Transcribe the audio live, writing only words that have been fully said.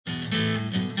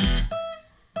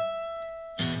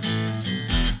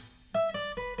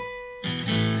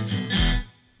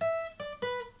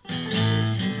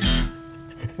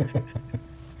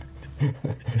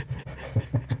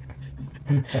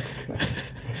That's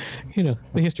good.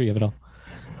 The history of it all.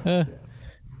 Yes.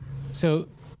 So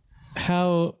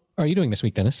how are you doing this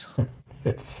week, Dennis?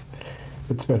 It's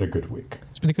been a good week.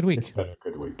 It's been a good week. It's been a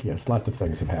good week. Yes, lots of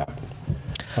things have happened.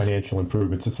 Financial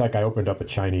improvements. It's like I opened up a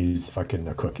Chinese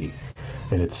fucking cookie,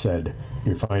 and it said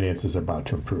your finances are about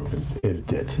to improve. It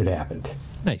did. It happened.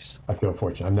 Nice. I feel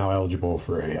fortunate. I'm now eligible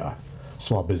for a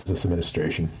small business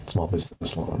administration, small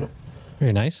business loan,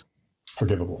 Very nice.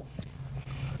 forgivable.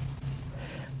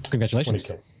 Congratulations.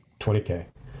 20K.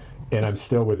 And I'm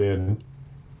still within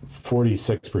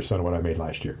 46% of what I made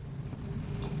last year.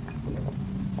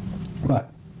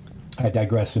 But I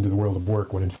digress into the world of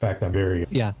work when in fact I'm very...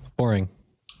 Yeah, boring.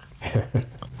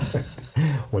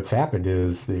 What's happened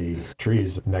is the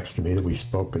trees next to me that we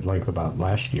spoke at length about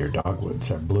last year, dogwoods,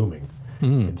 are blooming.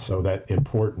 And so that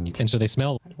important... And so they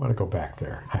smell. I don't want to go back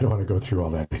there. I don't want to go through all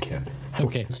that again.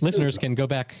 Okay, listeners can go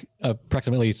back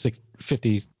approximately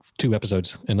 52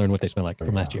 episodes and learn what they smell like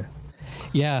from last year.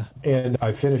 Yeah. And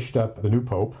I finished up the new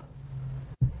Pope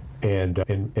and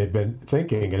had been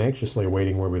thinking and anxiously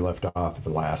awaiting where we left off at the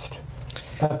last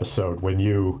episode when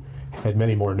you had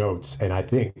many more notes. And I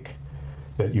think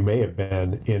that you may have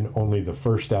been in only the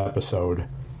first episode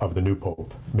of the new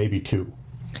Pope, maybe two.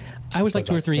 I was like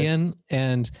 2 or 3 in,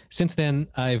 and since then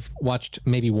I've watched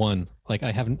maybe one. Like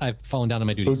I've fallen down on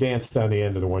my duties. Who danced on the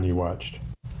end of the one you watched?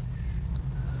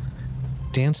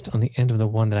 Danced on the end of the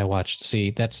one that I watched.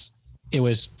 See, it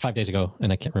was 5 days ago,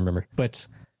 and I can't remember. But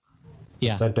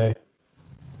yeah, Sente,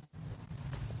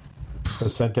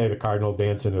 the cardinal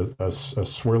dancing a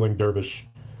swirling dervish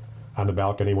on the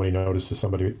balcony when he notices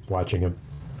somebody watching him.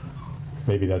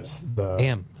 Maybe that's the.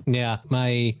 Damn. Yeah,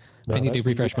 I need to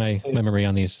refresh my memory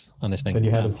on this thing. Then you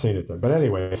haven't seen it then. But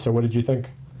anyway, so what did you think?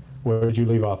 Where did you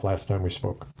leave off last time we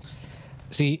spoke?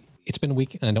 See, it's been a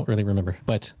week and I don't really remember,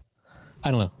 but I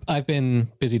don't know. I've been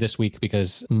busy this week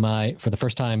because for the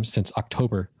first time since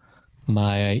October,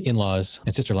 my in-laws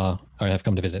and sister-in-law have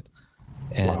come to visit.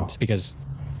 And because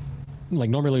like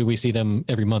normally we see them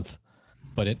every month,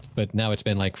 but now it's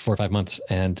been like 4 or 5 months.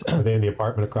 And are they in the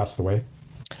apartment across the way?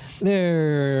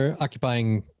 They're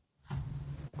occupying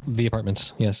the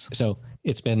apartments, yes. So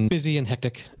it's been busy and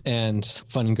hectic and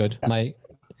fun and good.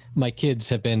 My kids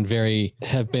have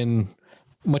been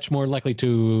much more likely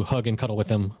to hug and cuddle with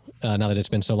them now that it's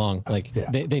been so long. Like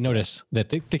they notice that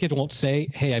the kids won't say,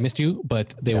 "Hey, I missed you,"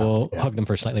 but they will hug them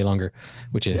for slightly longer,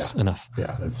 which is enough.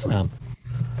 Yeah, that's sweet.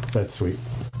 That's sweet.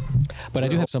 But I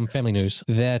do have some family news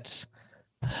that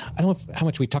I don't know how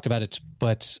much we talked about it,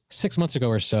 but 6 months ago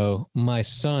or so, my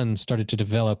son started to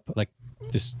develop like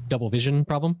this double vision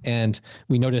problem. And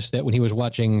we noticed that when he was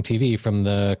watching TV from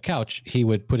the couch, he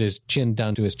would put his chin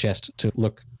down to his chest to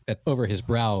look over his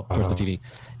brow towards the TV.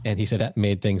 And he said that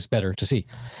made things better to see.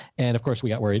 And of course we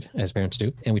got worried, as parents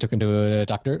do. And we took him to the eye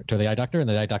doctor, and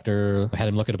the eye doctor had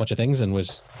him look at a bunch of things and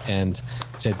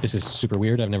said, "This is super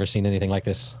weird. I've never seen anything like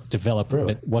this develop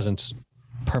that wasn't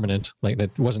permanent, like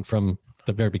that wasn't from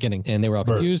the very beginning." And they were all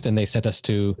confused, and they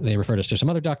referred us to some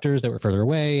other doctors that were further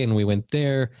away, and we went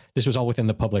there. This was all within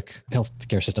the public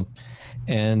healthcare system.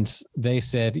 And they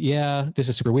said, "Yeah, this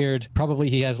is super weird. Probably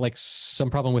he has like some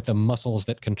problem with the muscles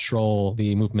that control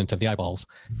the movement of the eyeballs.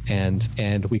 And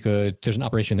there's an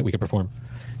operation that we could perform."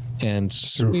 And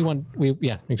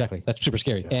exactly. That's super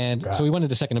scary. So we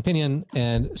wanted a second opinion.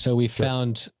 And so we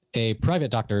found a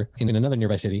private doctor in another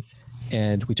nearby city.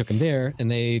 And we took him there,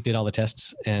 and they did all the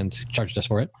tests and charged us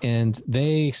for it. And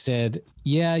they said,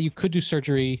 "Yeah, you could do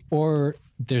surgery, or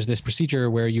there's this procedure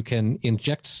where you can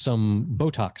inject some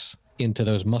Botox into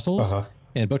those muscles."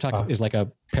 And Botox is like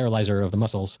a paralyzer of the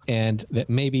muscles. And that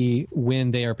maybe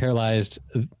when they are paralyzed,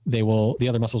 the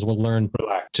other muscles will learn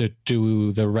to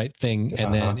do the right thing,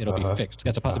 and then it'll be fixed.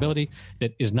 That's a possibility.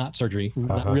 That is not surgery,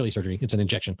 not really surgery. It's an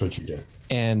injection.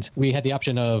 And we had the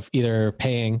option of either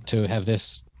paying to have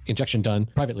this injection done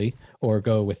privately or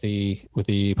go with the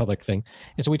public thing.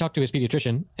 And so we talked to his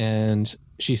pediatrician, and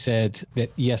she said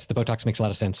that yes, the Botox makes a lot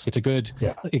of sense. It's a good,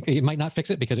 it might not fix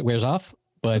it because it wears off,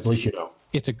 but at least you know.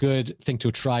 It's a good thing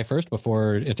to try first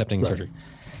before attempting surgery.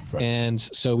 Right. And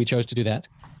so we chose to do that.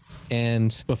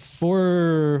 And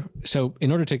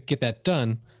in order to get that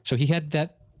done, so he had the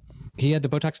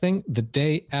Botox thing the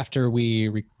day after we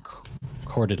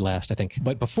recorded last, I think.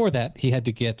 But before that, he had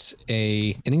to get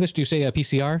in English, do you say a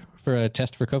PCR for a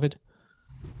test for COVID?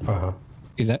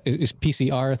 Is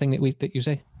PCR a thing that you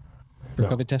say for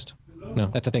COVID test? No,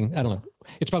 that's a thing. I don't know.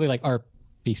 It's probably like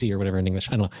RPC or whatever in English.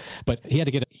 I don't know. But he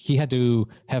had to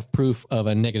have proof of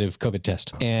a negative COVID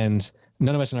test. And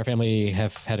none of us in our family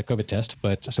have had a COVID test,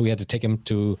 but so we had to take him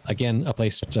to, again, a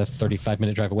place that's a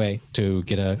 35-minute drive away to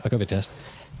get a COVID test.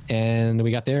 And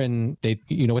we got there, and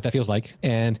you know what that feels like.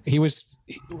 And he was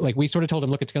like, we sort of told him,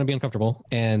 look, it's going to be uncomfortable.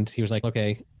 And he was like,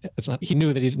 okay, it's not. He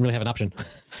knew that he didn't really have an option.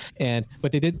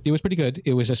 But they did. It was pretty good.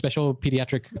 It was a special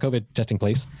pediatric COVID testing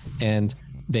place, and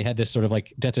they had this sort of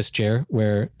like dentist chair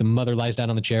where the mother lies down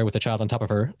on the chair with the child on top of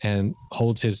her and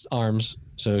holds his arms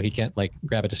so he can't like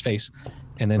grab at his face.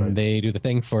 And then they do the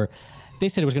thing for. They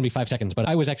said it was going to be 5 seconds, but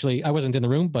I wasn't in the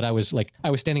room, but I was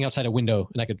standing outside a window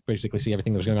and I could basically see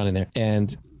everything that was going on in there.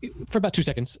 And for about 2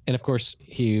 seconds. And of course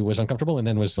he was uncomfortable and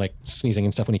then was like sneezing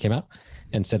and stuff when he came out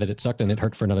and said that it sucked and it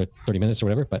hurt for another 30 minutes or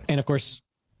whatever. And of course,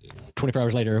 24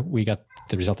 hours later, we got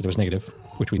the result that it was negative,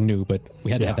 which we knew, but we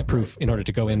had to have that proof in order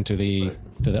to go into the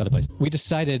other place. We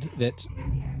decided that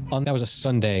that was a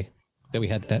Sunday that we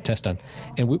had that test done.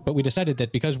 But we decided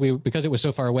that because it was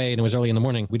so far away and it was early in the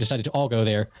morning, we decided to all go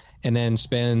there and then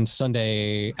spend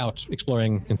Sunday out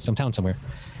exploring in some town somewhere.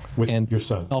 With your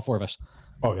son? All four of us.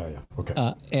 Oh, yeah.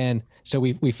 Okay. And so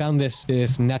we found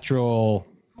this nature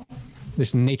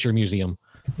museum.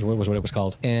 Was what it was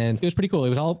called. And it was pretty cool. It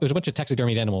was a bunch of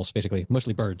taxidermied animals, basically,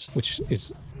 mostly birds, which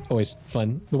is always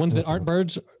fun. The ones that aren't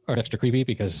birds are extra creepy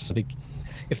because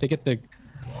if they get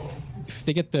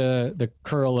the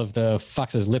curl of the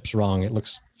fox's lips wrong, it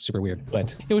looks super weird.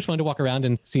 But it was fun to walk around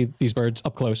and see these birds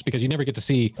up close because you never get to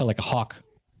see like a hawk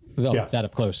that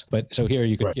up close. But so here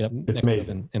you could get up it's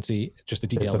amazing. And see just the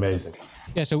detail. It's amazing.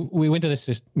 Yeah, so we went to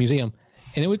this museum,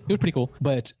 and it was pretty cool.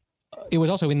 But it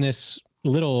was also in this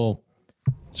little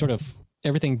sort of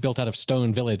everything built out of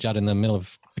stone village out in the middle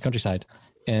of the countryside.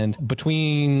 And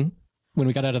between when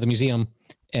we got out of the museum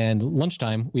and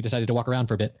lunchtime, we decided to walk around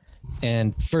for a bit.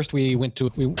 And first we were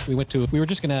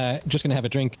just gonna have a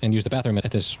drink and use the bathroom at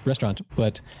this restaurant,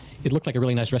 but it looked like a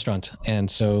really nice restaurant.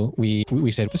 And so we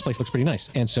said, this place looks pretty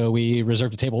nice. And so we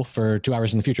reserved a table for 2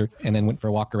 hours in the future and then went for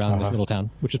a walk around this little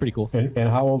town, which is pretty cool. And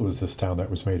how old was this town that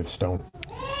was made of stone?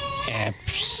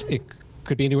 It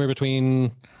could be anywhere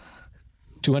between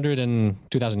 200 and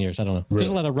 2,000 years. I don't know. Really?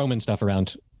 There's a lot of Roman stuff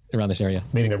around this area.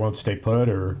 Meaning they won't stay put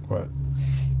or what?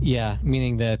 Yeah,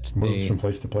 meaning that moves from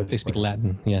place to place. They speak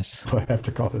Latin, yes. I have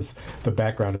to call this the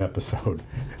background episode.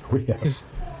 We have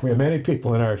many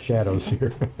people in our shadows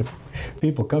here.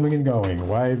 People coming and going,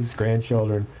 wives,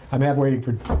 grandchildren. I'm waiting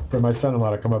for my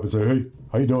son-in-law to come up and say, "Hey,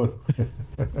 how you doing?"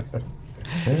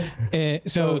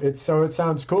 So it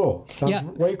sounds cool.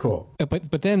 Sounds way cool.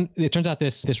 But then it turns out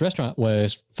this restaurant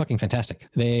was fucking fantastic.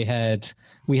 We had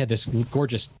this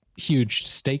gorgeous huge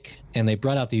steak, and they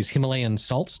brought out these Himalayan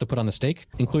salts to put on the steak,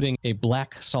 including a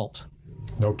black salt.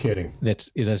 No kidding. That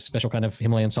is a special kind of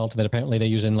Himalayan salt that apparently they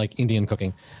use in like Indian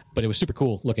cooking, but it was super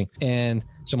cool looking. And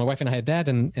so my wife and I had that,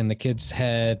 and the kids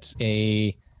had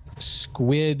a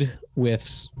squid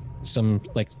with some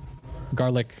like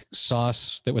garlic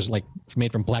sauce that was like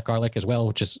made from black garlic as well,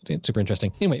 which is super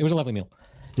interesting. Anyway, it was a lovely meal.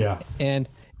 Yeah.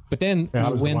 But then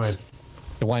we went.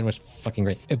 The wine was fucking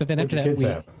great. But then after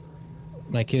that,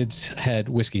 my kids had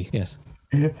whiskey. Yes.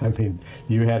 I mean,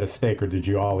 you had a steak, or did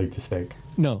you all eat the steak?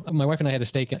 No, my wife and I had a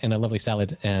steak and a lovely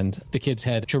salad, and the kids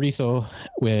had chorizo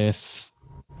with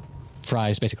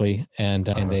fries, basically, and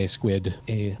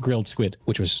a grilled squid,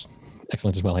 which was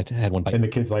excellent as well. I had one bite. And the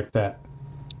kids liked that.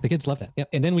 The kids loved that. Yeah.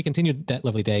 And then we continued that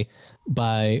lovely day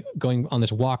by going on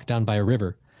this walk down by a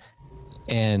river,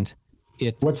 and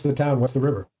What's the town? What's the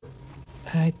river?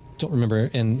 I don't remember,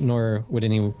 and nor would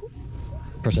any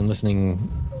person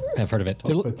listening have heard of it.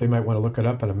 But they might want to look it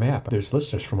up on a map. There's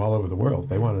listeners from all over the world.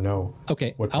 They want to know.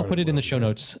 Okay, I'll put it in the show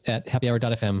notes at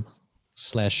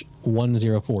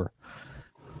happyhour.fm/104.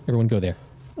 Everyone go there.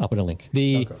 I'll put a link.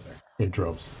 I'll go there. In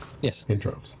droves. Yes. In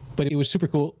droves. But it was super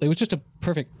cool. It was just a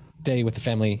perfect day with the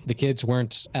family. The kids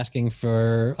weren't asking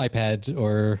for iPads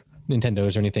or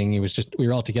Nintendos or anything. It was just, we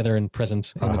were all together and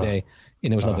present in the day,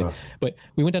 and it was lovely. But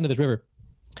we went down to this river,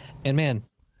 and man,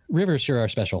 rivers sure are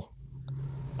special.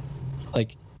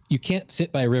 Like, you can't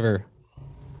sit by a river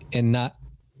and not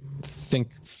think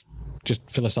just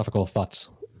philosophical thoughts.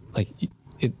 Like,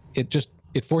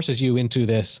 it forces you into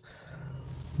this,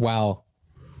 wow,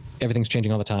 everything's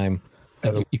changing all the time.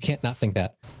 You can't not think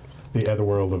that. The other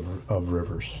world of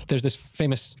rivers. There's this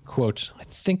famous quote, I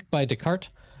think by Descartes,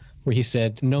 where he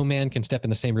said, no man can step in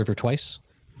the same river twice,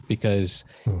 because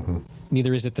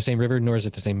neither is it the same river nor is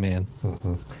it the same man.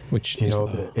 Which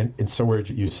and so where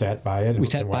you sat by it and, we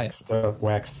sat by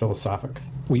waxed philosophic.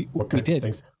 What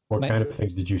kind of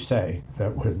things did you say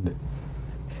that would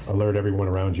alert everyone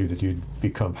around you that you'd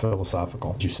become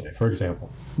philosophical? Did you say, for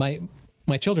example? My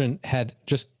children had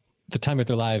just the time of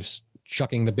their lives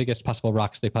chucking the biggest possible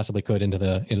rocks they possibly could into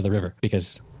the river,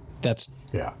 because that's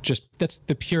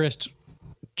the purest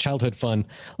childhood fun.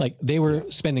 Like, they were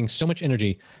spending so much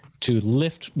energy to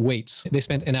lift weights. They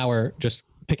spent an hour just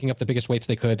picking up the biggest weights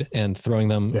they could and throwing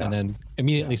them, and then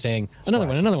immediately saying another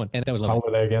one, and that was lovely. How old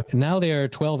are they again? Now they are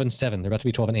 12 and 7. They're about to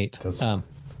be 12 and 8.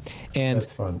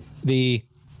 That's fun.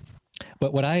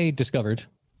 But what I discovered,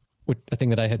 a thing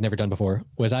that I had never done before,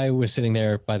 was I was sitting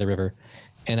there by the river,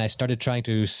 and I started trying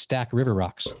to stack river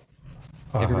rocks.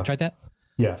 Have you ever tried that?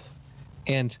 Yes.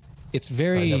 And it's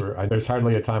very... there's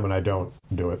hardly a time when I don't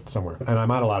do it somewhere. And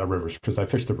I'm on a lot of rivers because I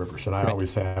fish the rivers, and I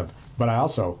always have. But I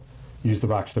also use the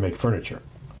rocks to make furniture,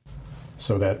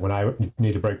 so that when I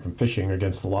need a break from fishing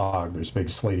against the log, there's big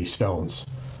slaty stones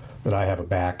that I have a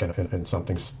back and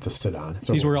something to sit on.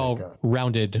 So these were all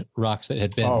rounded rocks that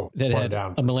had been had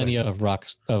a millennia of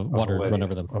rocks of water run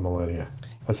over them. A millennia.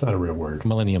 That's not a real word.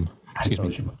 Millennium. Excuse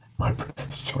me. You my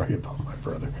story about my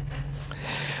brother.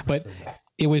 But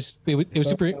it was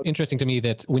super interesting to me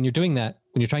that when you're doing that,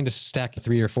 when you're trying to stack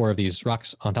 3 or 4 of these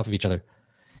rocks on top of each other,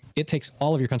 it takes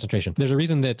all of your concentration. There's a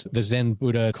reason that the Zen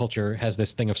Buddha culture has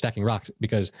this thing of stacking rocks,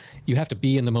 because you have to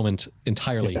be in the moment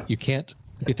entirely. You can't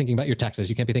be thinking about your taxes.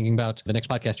 You can't be thinking about the next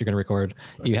podcast you're going to record.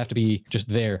 You have to be just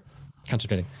there,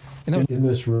 concentrating. And in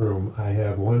this room, I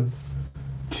have 1,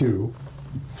 2,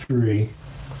 3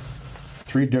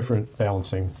 different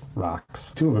balancing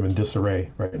rocks. 2 of them in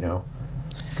disarray right now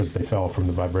because they fell from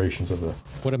the vibrations of the...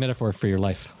 What a metaphor for your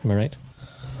life. Am I right?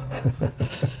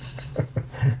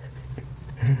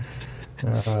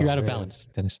 You're out of balance,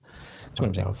 Dennis. That's what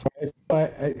I'm saying. So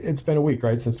it's been a week,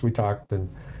 right, since we talked, and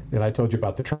I told you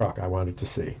about the truck I wanted to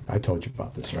see. I told you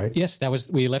about this, right? Yes,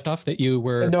 we left off that you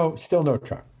were... No, still no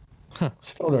truck.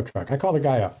 Still no truck. I called the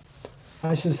guy up.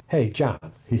 I says, hey, John.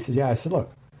 He says, yeah. I said,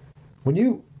 look,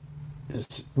 when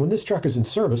this truck is in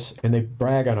service and they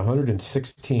brag on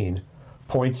 116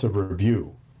 points of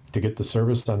review to get the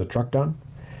service on the truck done,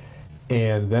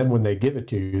 and then when they give it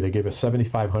to you, they give a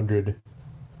 7,500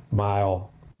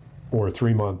 mile or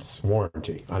 3 months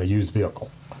warranty on a used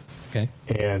vehicle. Okay.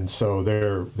 And so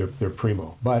they're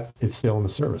primo, but it's still in the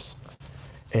service.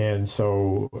 And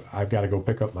so I've got to go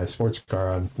pick up my sports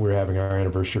car we're having our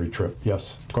anniversary trip.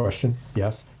 Yes. Question?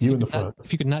 Yes. You in the front.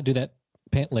 If you could not do that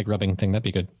pant leg rubbing thing, that'd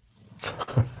be good.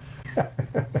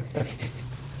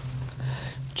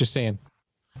 Just saying.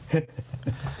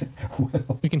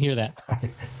 Well, we can hear that.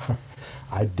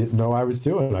 I didn't know I was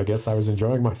doing. I guess I was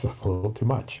enjoying myself a little too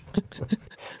much.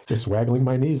 Just waggling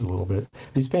my knees a little bit.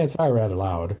 These pants are rather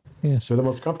loud. Yes. They're the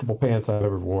most comfortable pants I've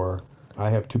ever wore. I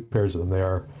have 2 pairs of them. They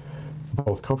are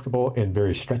both comfortable and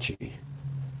very stretchy.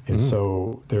 And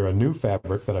so they're a new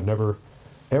fabric that I've never,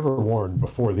 ever worn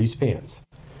before, these pants.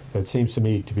 It seems to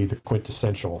me to be the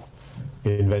quintessential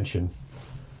invention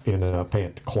in a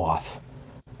pant cloth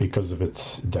because of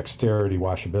its dexterity,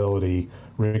 washability,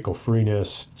 wrinkle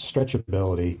freeness,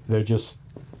 stretchability.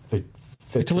 They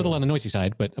fit. It's a little on the noisy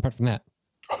side, but apart from that,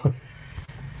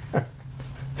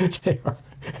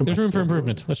 there's room for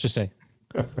improvement. Let's just say.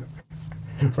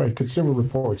 Right. Consumer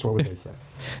Reports. What would they say?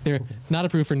 They're not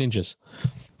approved for ninjas.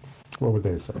 What would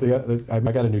they say? I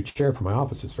got a new chair for my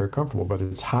office. It's very comfortable, but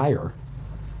it's higher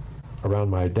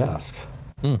around my desks.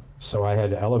 So I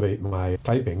had to elevate my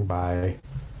typing by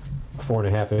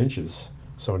 4.5 inches.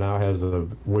 So now it has a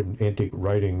wooden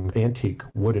antique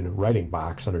wooden writing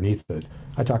box underneath it.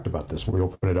 I talked about this when we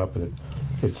opened it up, and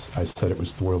I said it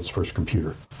was the world's first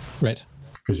computer. Right.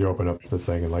 Because you open up the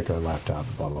thing and like a laptop,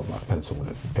 blah, blah, blah, pencil in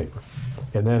it, paper.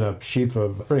 And then a sheaf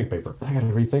of printing paper. I got to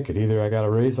rethink it. Either I got to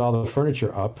raise all the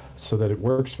furniture up so that it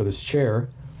works for this chair,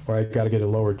 or I got to get a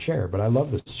lower chair. But I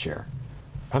love this chair.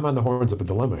 I'm on the horns of a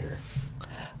dilemma here.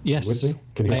 Yes. With me?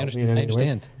 Can you help me in any I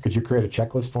understand. way? Could you create a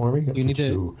checklist for me? You need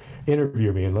to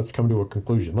interview me and let's come to a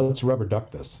conclusion. Let's rubber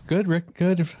duck this. Good, Rick.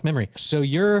 Good memory. So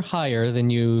you're higher than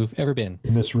you've ever been.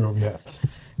 In this room, yes.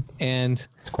 And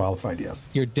it's qualified, yes.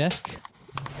 Your desk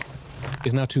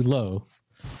is now too low,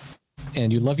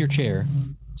 and you love your chair.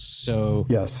 So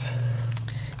yes,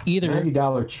 either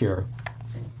 $90 chair.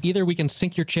 Either we can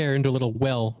sink your chair into a little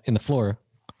well in the floor.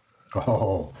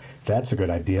 Oh, that's a good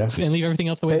idea. And leave everything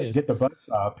else the way it is. Get the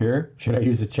buzzsaw up here. Should I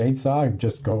use a chainsaw and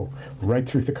just go right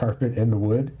through the carpet and the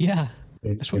wood? Yeah.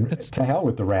 To hell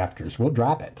with the rafters. We'll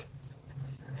drop it.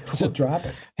 We'll drop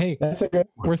it. Hey, that's a good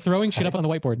one. We're throwing shit up on the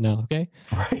whiteboard now, okay?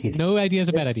 Right. No idea is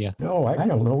a bad idea. No, I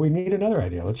don't know. We need another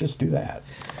idea. Let's just do that.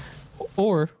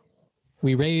 Or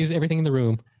we raise everything in the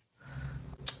room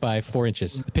by 4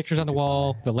 inches. The pictures on the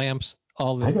wall, the lamps,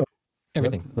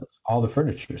 everything. All the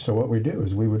furniture. So what we do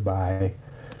is we would buy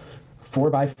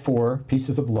 4x4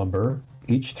 pieces of lumber,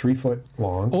 each 3 foot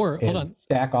long. Or hold on,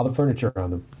 stack all the furniture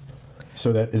on them.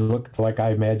 so that it looked like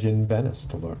I imagined Venice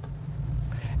to look.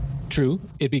 True.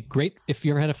 It'd be great if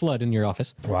you ever had a flood in your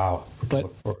office. Wow. But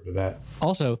look forward to that.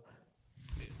 Also,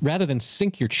 rather than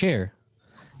sink your chair,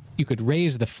 you could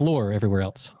raise the floor everywhere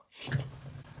else.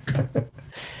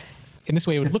 In this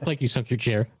way, it would look like you sunk your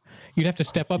chair. You'd have to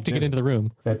step up to get into the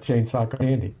room. That chainsaw cut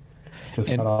handy. Just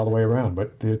cut all the way around.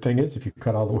 But the thing is, if you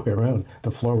cut all the way around,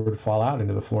 the floor would fall out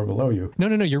into the floor below you. No.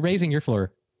 You're raising your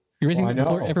floor. You're raising the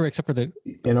floor everywhere except for the...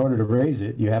 In order to raise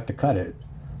it, you have to cut it.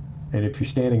 And if you're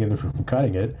standing in the room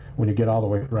cutting it, when you get all the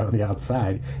way around the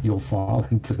outside, you'll fall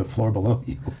into the floor below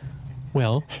you.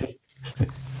 Well,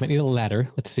 might need a ladder.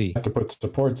 Let's see. You have to put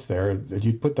supports there.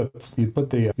 You'd put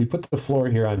the floor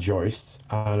here on joists,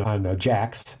 on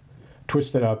jacks,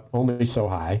 twist it up only so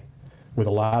high, with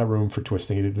a lot of room for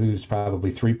twisting. You'd lose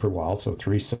probably 3 per wall, so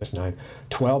 3, 6, 9,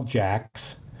 12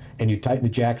 jacks. And you tighten the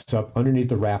jacks up underneath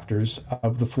the rafters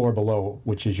of the floor below,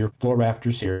 which is your floor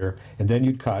rafters here. And then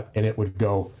you'd cut, and it would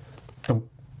go, thump,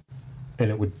 and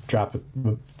it would drop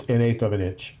 1/8 of an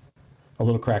inch, a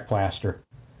little crack plaster.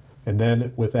 And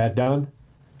then with that done,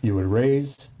 you would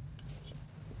raise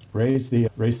the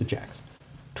jacks,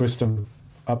 twist them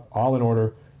up all in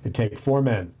order. It'd take 4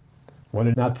 men,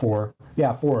 not 4.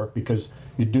 Yeah, 4, because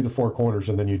you do the 4 corners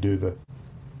and then you go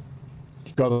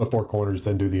to the 4 corners,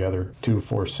 then do the other 2,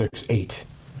 4, 6, 8,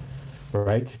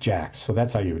 right? Jacks. So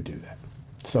that's how you would do that.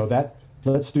 So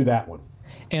let's do that one.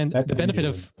 And the benefit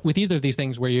of with either of these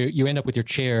things where you end up with your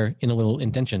chair in a little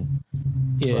indention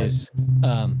is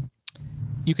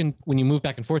you can, when you move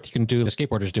back and forth, you can do the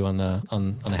skateboarders do on the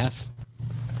half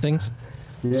things.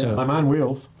 Yeah, so I'm on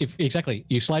wheels. Exactly.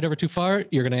 You slide over too far,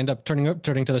 you're going to end up turning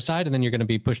to the side, and then you're going to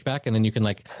be pushed back, and then you can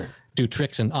like do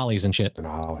tricks and ollies and shit. And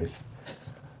ollies.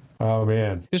 Oh,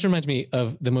 man. This reminds me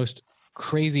of the most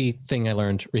crazy thing I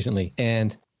learned recently.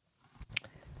 And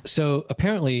so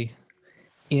apparently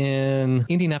in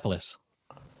Indianapolis,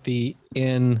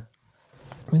 when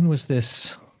was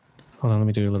this? Hold on, let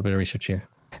me do a little bit of research here.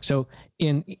 So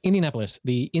in Indianapolis,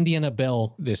 the Indiana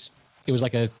Bell, it was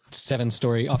like a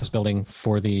 7-story office building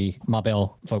for the Ma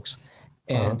Bell folks.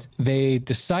 And they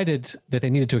decided that they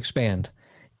needed to expand.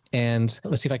 And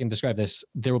let's see if I can describe this.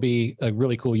 There will be a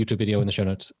really cool YouTube video in the show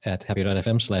notes at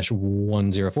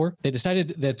happy.fm/104. They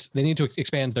decided that they needed to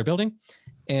expand their building,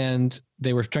 and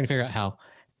they were trying to figure out how.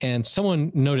 And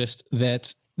someone noticed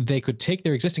that they could take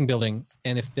their existing building,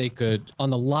 and if they could, on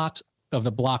the lot of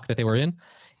the block that they were in,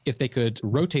 if they could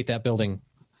rotate that building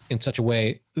in such a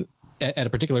way at a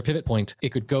particular pivot point, it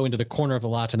could go into the corner of the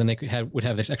lot, and then they would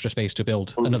have this extra space to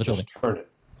build another building.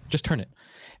 Just turn it.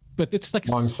 But it's like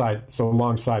long side. So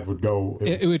long side would go.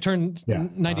 It would turn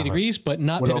 90 degrees, but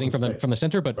not pivoting from the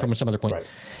center, but from some other point. Right.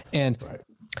 And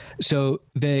so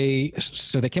they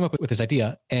came up with this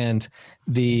idea, and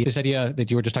this idea that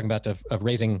you were just talking about of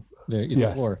raising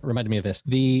the floor reminded me of this.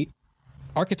 The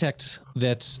architect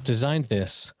that designed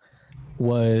this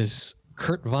was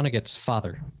Kurt Vonnegut's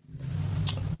father.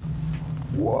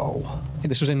 Whoa! And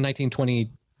this was in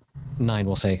 1929,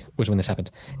 we'll say, was when this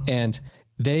happened, and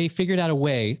they figured out a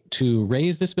way to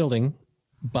raise this building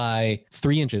by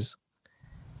 3 inches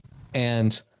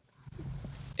and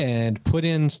put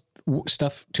in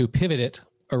stuff to pivot it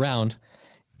around.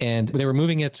 And they were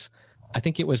moving it, I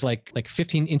think it was like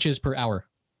 15 inches per hour.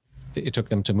 It took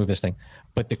them to move this thing.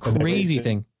 But the crazy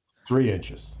thing... 3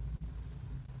 inches.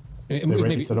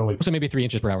 Maybe 3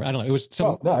 inches per hour. I don't know. It was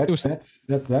some...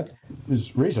 that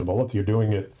is reasonable if you're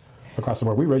doing it across the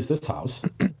board. We raised this house.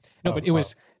 No, but it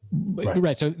was...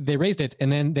 Right. So they raised it,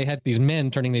 and then they had these men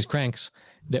turning these cranks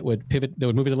that would pivot, they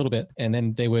would move it a little bit, and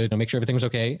then they would make sure everything was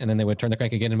okay, and then they would turn the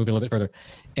crank again and move it a little bit further.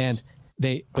 And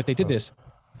they did this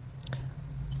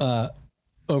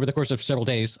over the course of several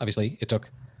days, obviously it took,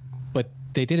 but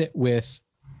they did it with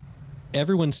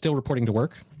everyone still reporting to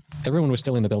work. Everyone was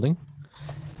still in the building.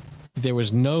 There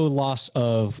was no loss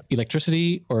of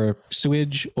electricity or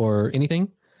sewage or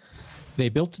anything. They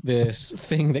built this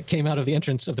thing that came out of the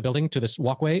entrance of the building to this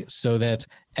walkway so that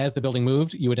as the building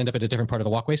moved, you would end up at a different part of the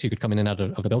walkway so you could come in and out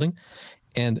of the building.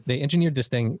 And they engineered this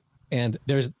thing. And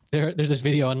there's this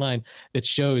video online that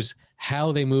shows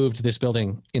how they moved this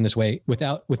building in this way with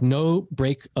no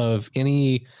break of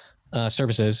any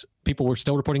services. People were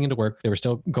still reporting into work. They were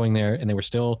still going there, and they were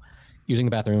still using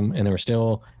the bathroom, and they were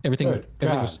still everything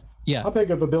was. Yeah. How big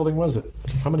of a building was it?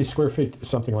 How many square feet?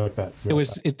 Something like that. It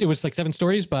was like 7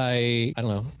 stories by, I don't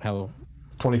know how.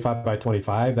 25 by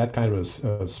 25. That kind of was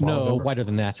small. No, number. wider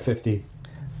than that. 50.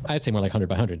 I'd say more like 100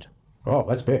 by 100. Oh,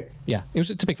 that's big. Yeah,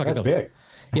 it's a big fucking building. Big.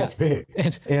 That's big.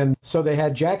 And so they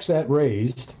had jacks that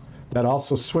raised that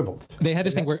also swiveled. They had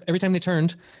this thing where every time they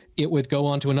turned, it would go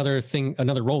on to another thing,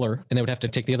 another roller, and they would have to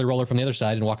take the other roller from the other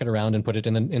side and walk it around and put it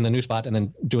in the new spot, and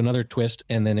then do another twist,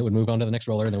 and then it would move on to the next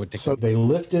roller, and they would take. So they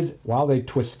lifted while they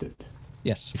twisted.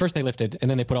 Yes, first they lifted,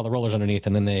 and then they put all the rollers underneath,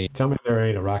 and then they. Tell me there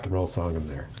ain't a rock and roll song in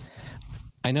there.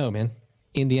 I know, man.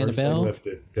 Indiana First Bell. They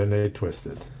lifted, then they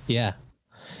twisted. Yeah,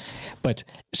 but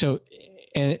so.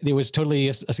 And it was totally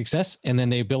a success. And then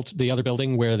they built the other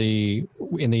building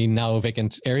in the now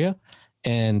vacant area.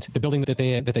 And the building that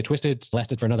they twisted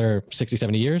lasted for another 60,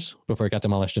 70 years before it got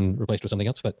demolished and replaced with something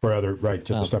else. But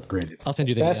Just upgraded. I'll send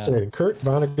you the fascinating. Kurt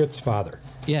Vonnegut's father.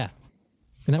 Yeah,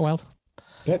 isn't that wild?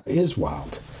 That is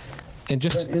wild. And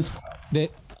just that is wild.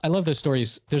 I love those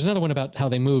stories. There's another one about how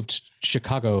they moved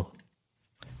Chicago,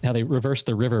 how they reversed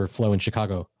the river flow in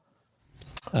Chicago.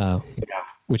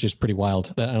 Which is pretty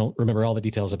wild. That I don't remember all the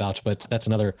details about, but that's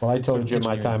another. Well, I told you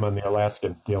my time on the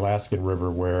Alaskan River,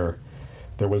 where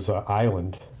there was an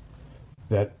island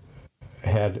that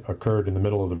had occurred in the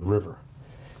middle of the river,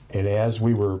 and as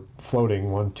we were floating,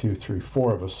 1, 2, 3,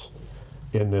 4 of us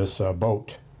in this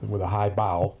boat with a high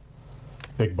bow,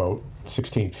 big boat,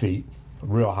 16 feet,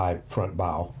 real high front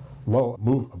bow, a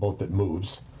boat that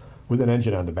moves with an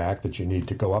engine on the back that you need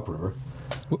to go upriver,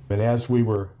 and as we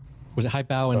were. Was it high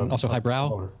bow and also high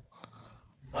brow?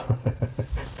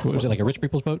 Was it like a rich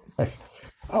people's boat?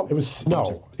 Oh, it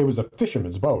was a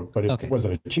fisherman's boat, but it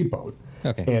wasn't a cheap boat.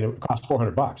 Okay. And it cost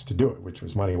 $400 to do it, which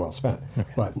was money well spent.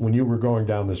 Okay. But when you were going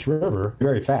down this river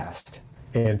very fast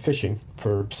and fishing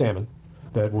for salmon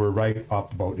that were right off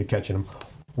the boat and catching them,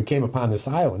 we came upon this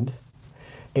island.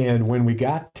 And when we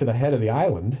got to the head of the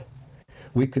island,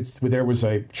 there was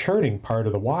a churning part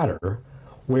of the water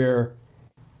where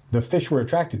the fish were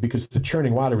attracted because the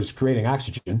churning water was creating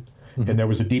oxygen, and there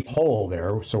was a deep hole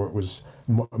there, so it was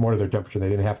more to their temperature. They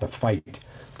didn't have to fight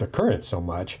the current so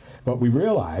much. But we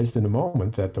realized in a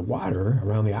moment that the water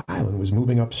around the island was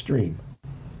moving upstream,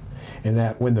 and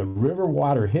that when the river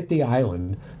water hit the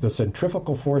island, the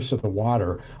centrifugal force of the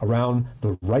water around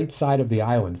the right side of the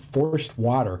island forced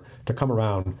water to come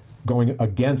around going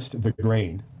against the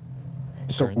grain.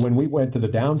 So when we went to the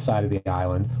downside of the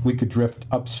island, we could drift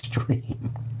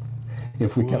upstream.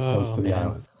 If we kept close to the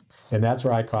island. And that's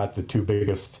where I caught the 2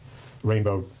 biggest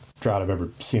rainbow trout I've ever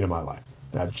seen in my life.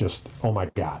 That just, oh my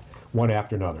God, one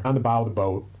after another. On the bow of the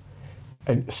boat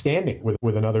and standing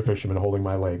with another fisherman holding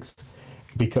my legs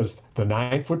because the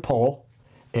 9-foot pole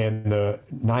and the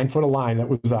 9-foot of line that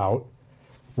was out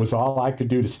was all I could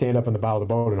do to stand up on the bow of the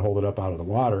boat and hold it up out of the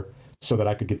water so that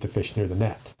I could get the fish near the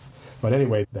net. But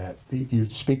anyway, that you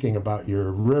speaking about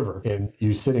your river and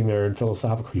you sitting there in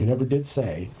philosophical, you never did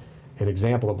say an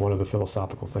example of one of the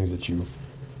philosophical things that you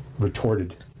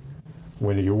retorted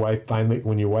when your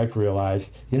wife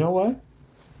realized, you know what,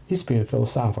 he's being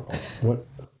philosophical. What?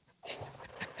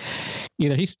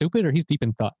 Either he's stupid or he's deep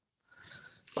in thought.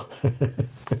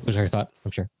 Was her thought, I'm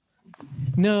sure.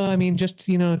 No, I mean, just,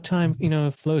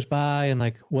 time, flows by and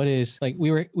like, what is like,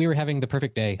 we were having the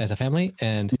perfect day as a family,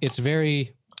 and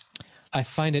I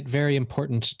find it very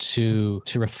important to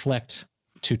reflect,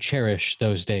 to cherish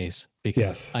those days,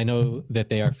 because I know that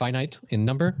they are finite in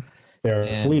number. They're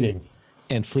fleeting.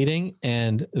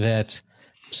 And that,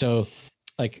 so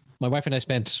like my wife and I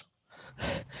spent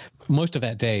most of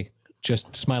that day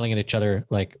just smiling at each other,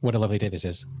 like, what a lovely day this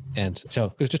is. And so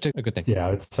it was just a good thing. Yeah,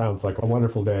 it sounds like a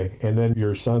wonderful day. And then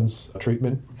your son's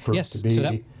treatment proved to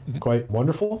be quite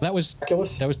wonderful. That was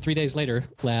 3 days later.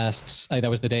 That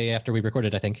was the day after we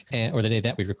recorded, I think, or the day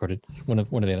that we recorded. One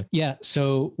or the other. Yeah.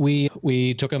 So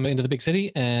we took him into the big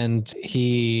city, and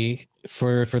he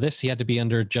for this he had to be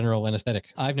under general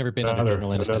anesthetic. I've never been under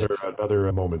general anesthetic.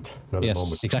 Another moment.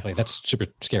 Yes, exactly. That's super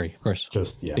scary, of course.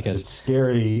 Because it's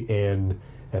scary, and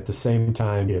at the same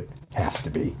time, it has to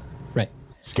be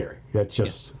scary. That's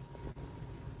just.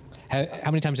 Yes. How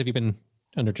many times have you been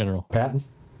under general Patton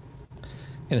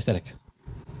anesthetic?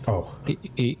 Oh,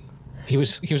 he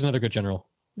was another good general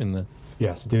in the.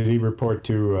 Yes. Did he report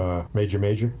to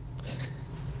Major?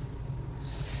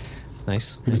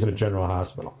 Nice. He was in a general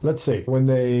hospital. Let's see. When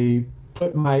they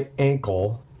put my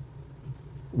ankle,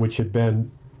 which had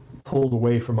been pulled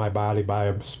away from my body by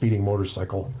a speeding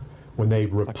motorcycle, when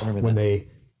they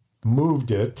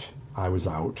moved it, I was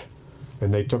out,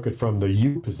 and they took it from the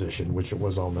U position, which it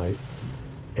was all night,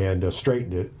 and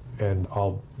straightened it, and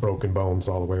all broken bones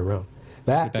all the way around.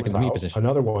 That was out. Position.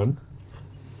 Another one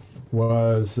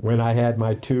was when I had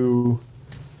my 2,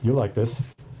 you like this,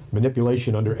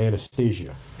 manipulation under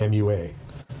anesthesia, MUA.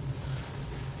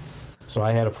 So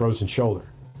I had a frozen shoulder,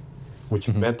 which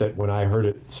meant that when I heard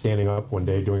it standing up one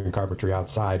day doing carpentry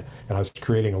outside, and I was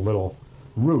creating a little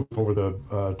roof over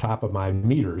the top of my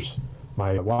meters,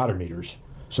 my water meters,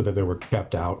 so that they were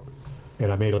kept out.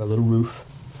 And I made a little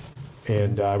roof,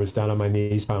 and I was down on my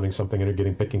knees pounding something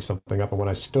and picking something up. And when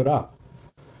I stood up,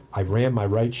 I ran my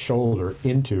right shoulder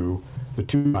into the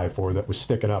 2x4 that was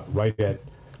sticking up right at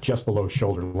just below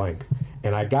shoulder length.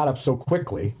 And I got up so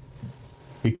quickly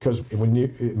because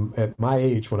at my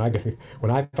age, when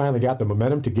I finally got the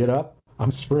momentum to get up,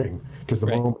 I'm spring because the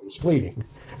moment is fleeting.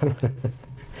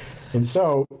 And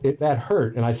so that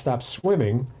hurt, and I stopped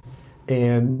swimming,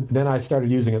 and then I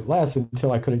started using it less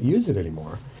until I couldn't use it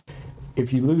anymore.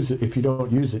 If you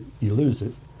don't use it, you lose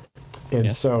it.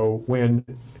 And so when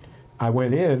I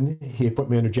went in, he put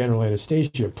me under general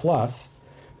anesthesia, plus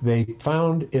they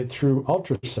found it through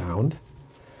ultrasound.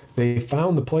 They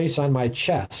found the place on my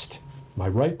chest, my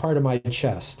right part of my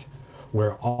chest,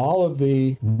 where all of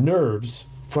the nerves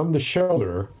from the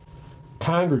shoulder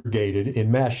congregated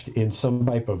and meshed in some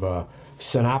type of a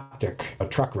synaptic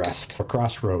truck rest or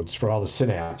crossroads for all the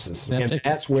synapses. Synaptic and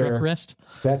that's where truck rest?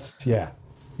 That's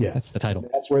the title.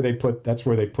 That's where they put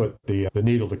the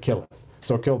needle to kill it.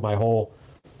 So it killed my whole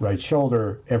right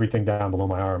shoulder, everything down below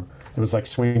my arm. It was like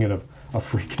swinging a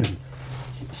freaking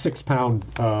 6-pound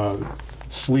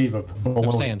sleeve of bologna.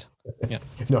 Of sand. Yeah.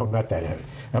 No, not that heavy.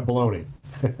 Bologna.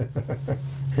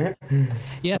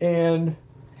 Yeah. And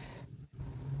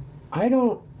I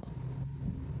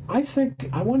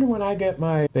wonder when I get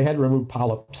they had to remove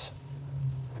polyps.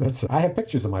 I have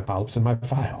pictures of my polyps in my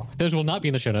file. Those will not be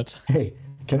in the show notes. Hey,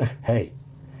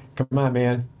 come on,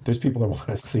 man. There's people that want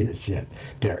to see this shit.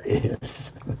 There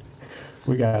is.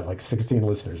 We got like 16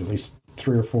 listeners. At least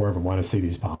 3 or 4 of them want to see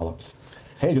these polyps.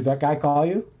 Hey, did that guy call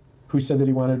you? Who said that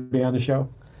he wanted to be on the show?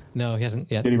 No, he hasn't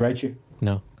yet. Did he write you?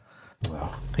 No.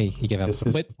 Well, he gave up.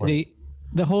 But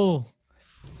the whole,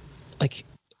 like,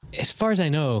 as far as I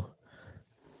know,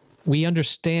 we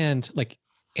understand, like,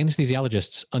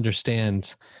 anesthesiologists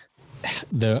understand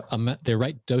the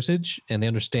right dosage, and they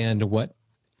understand what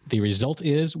the result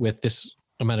is with this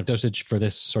amount of dosage for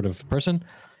this sort of person.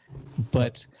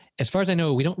 But as far as I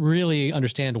know, we don't really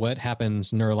understand what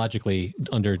happens neurologically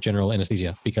under general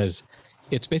anesthesia, because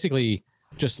it's basically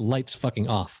just lights fucking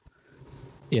off.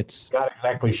 It's not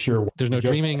exactly sure. There's no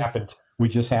dreaming. We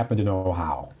just happen to know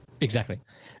how. Exactly.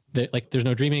 There's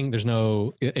no dreaming.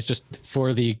 It's just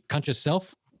for the conscious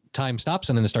self, time stops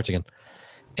and then it starts again.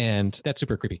 And that's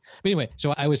super creepy. But anyway,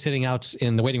 so I was sitting out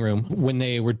in the waiting room when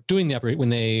they were doing the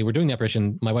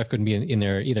operation. My wife couldn't be in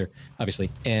there either, obviously.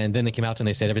 And then they came out and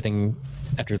they said everything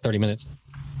after 30 minutes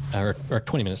or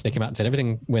 20 minutes. They came out and said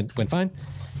everything went fine.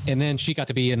 And then she got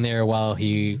to be in there while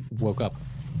he woke up.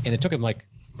 And it took him like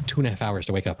 2.5 hours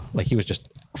to wake up. Like, he was just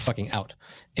fucking out.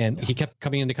 And he kept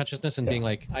coming into consciousness and being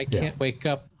like, I can't wake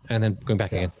up, and then going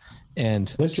back again.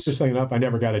 And let's just say enough. I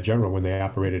never got a general when they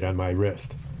operated on my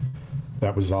wrist.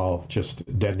 That was all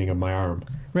just deadening of my arm.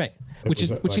 Right. Which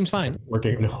seems fine.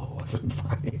 Working. No, it wasn't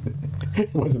fine.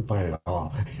 It wasn't fine at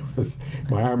all.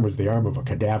 My arm was the arm of a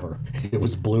cadaver. It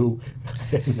was blue.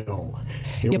 No,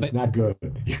 it was not good.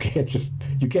 You can't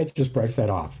just brush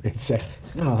that off and say,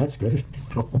 no, that's good.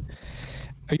 No.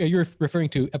 Are you referring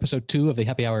to episode 2 of the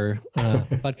Happy Hour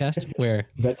podcast? Where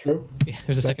is that true? It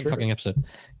was the second fucking episode.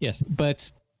 Yes,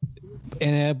 but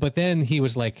then he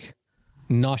was like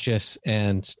nauseous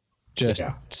and just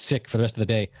sick for the rest of the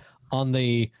day. On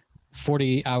the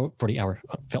 40 hour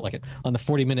felt like it, on the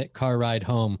 40-minute car ride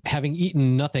home, having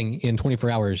eaten nothing in 24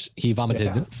 hours, he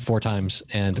vomited 4 times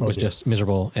and was just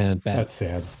miserable and bad. That's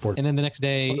sad. And then the next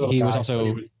day he was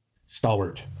also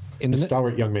stalwart.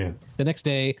 Stalwart young man. The next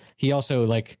day he also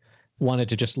like wanted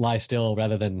to just lie still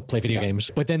rather than play video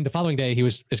games. But then the following day he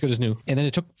was as good as new. And then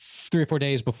it took 3 or 4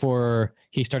 days before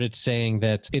he started saying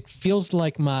that it feels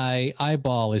like my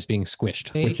eyeball is being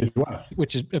squished.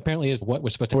 Which apparently is what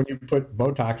was supposed to happen. When you put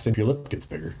Botox in, your lip gets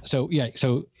bigger. So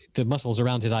the muscles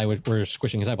around his eye were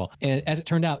squishing his eyeball. And as it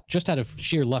turned out, just out of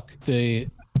sheer luck, the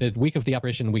week of the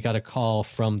operation, we got a call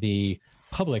from the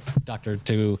public doctor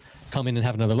to come in and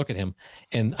have another look at him.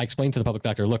 And I explained to the public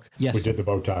doctor, look, yes. We did the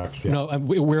Botox. Yeah. No,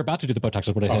 we're about to do the Botox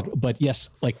is what I said. But yes,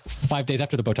 like 5 days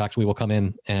after the Botox, we will come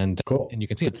in and you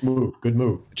can see it. Good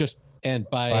move. Just and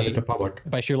private to public.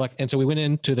 By sheer luck. And so we went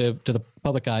into the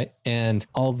public eye, and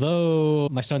although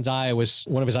my son's eye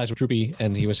one of his eyes was droopy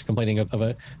and he was complaining of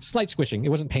a slight squishing, it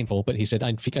wasn't painful, but he said,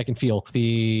 I can feel.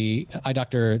 The eye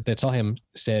doctor that saw him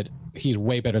said, he's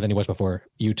way better than he was before.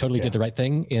 You totally did the right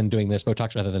thing in doing this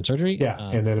Botox rather than surgery. Yeah.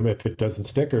 And then if it doesn't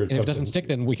stick if it doesn't stick,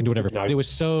 then we can do whatever. It was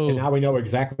so. And now we know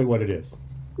exactly what it is.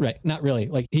 Right. Not really.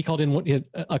 Like, he called in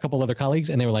a couple other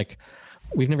colleagues and they were like,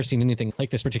 we've never seen anything like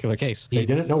this particular case. They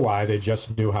didn't know why. They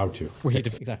just knew how to.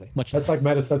 Exactly. Much. That's like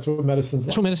medicine. That's what medicine's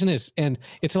That's like. what medicine is. And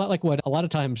it's a lot like what a lot of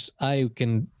times I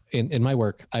can, in my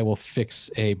work, I will fix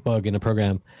a bug in a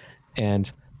program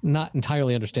and not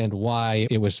entirely understand why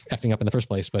it was acting up in the first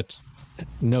place, but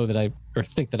know that or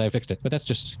think that I fixed it. But that's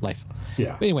just life.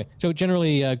 Yeah. But anyway, so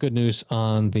generally good news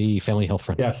on the family health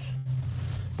front. Yes.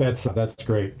 That's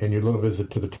great. And your little visit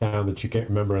to the town that you can't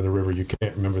remember on the river, you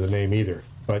can't remember the name either,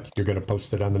 but you're going to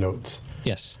post it on the notes.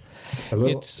 Yes. It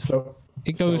goes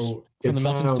from the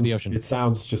mountains to the ocean. It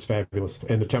sounds just fabulous.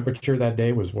 And the temperature that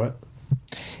day was what?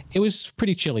 It was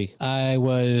pretty chilly. I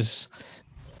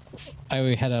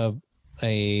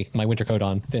had my winter coat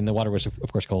on, and the water was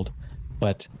of course cold.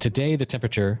 But today the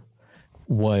temperature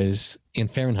was in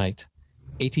Fahrenheit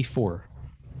 84.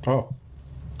 Oh.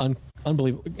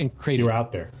 Unbelievable and crazy. You're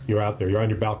out there. You're on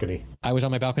your balcony. I was on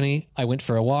my balcony. I went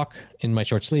for a walk in my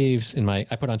short sleeves.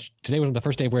 Today was the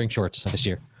first day of wearing shorts this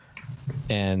year.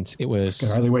 And it was. I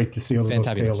can hardly wait to see all those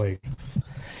pale legs.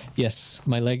 Yes.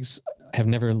 My legs have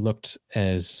never looked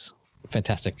as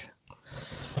fantastic.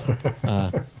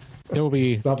 There will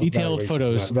be detailed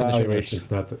photos. Evaluation's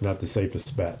not the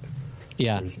safest bet.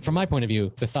 Yeah. From my point of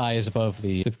view, the thigh is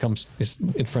is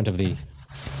in front of the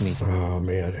knee. Oh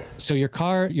man! So your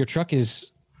truck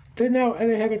is. No,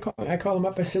 and I called him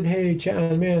up. I said, "Hey,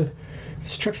 John, man,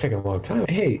 this truck's taking a long time.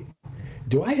 Hey,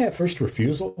 do I have first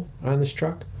refusal on this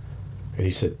truck?" And he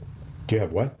said, "Do you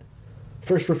have what?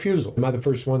 First refusal? Am I the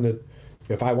first one that,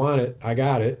 if I want it, I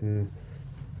got it? And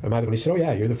am I the one?" He said, "Oh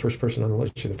yeah, you're the first person on the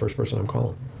list. You're the first person I'm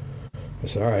calling." I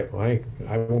said, "All right, well,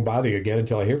 I won't bother you again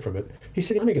until I hear from it." He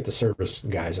said, "Let me get the service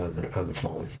guys on the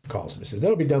phone." Calls him. He says,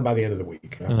 "That'll be done by the end of the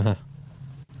week." Uh-huh.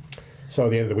 So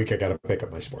at the end of the week, I got to pick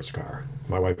up my sports car.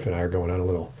 My wife and I are going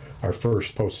on our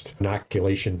first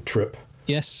post-inoculation trip.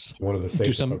 Yes. One of the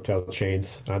safest hotel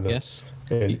chains on the. Yes.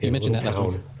 You mentioned that last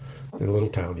week. In a little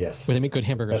town, yes. Where they make good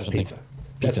hamburgers. Best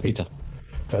pizza.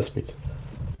 Best pizza.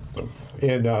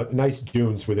 And nice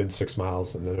dunes within 6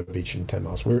 miles, and then a beach in 10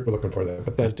 miles. We're looking for that.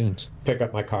 But then pick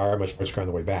up my sports car on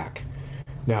the way back.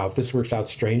 Now, if this works out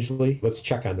strangely, let's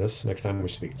check on this next time we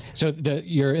speak. So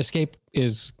your escape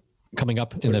is coming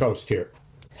up in the coast here,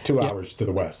 2 hours to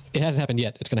the west. It hasn't happened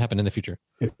yet. It's going to happen in the future.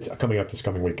 It's coming up this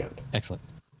coming weekend. Excellent.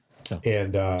 So,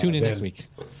 and tune in next week.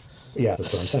 Yeah,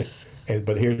 that's what I'm saying.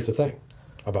 But here's the thing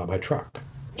about my truck,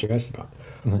 what you asked about.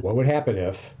 Mm-hmm. What would happen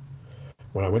if,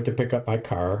 when I went to pick up my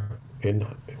car in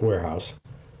the warehouse,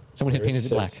 someone had painted it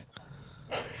black?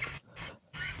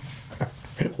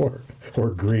 or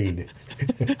green.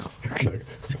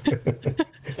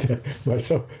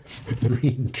 So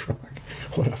green truck.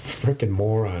 What a freaking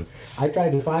moron. I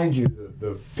tried to find you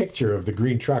the picture of the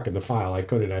green truck in the file. I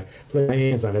couldn't. I laid my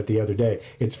hands on it the other day.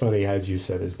 It's funny, as you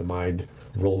said, as the mind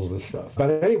rolls with stuff.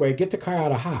 But anyway, get the car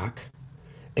out of hock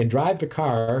and drive the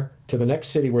car to the next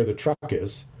city where the truck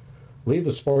is. Leave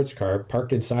the sports car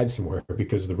parked inside somewhere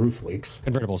because the roof leaks.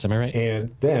 Convertibles, am I right?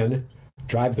 And then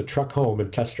drive the truck home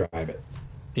and test drive it.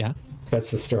 Yeah.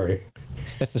 That's the story.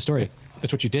 That's the story.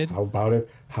 That's what you did? How about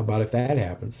if that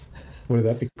happens? Wouldn't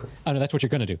that be cool? Oh, no, that's what you're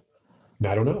going to do.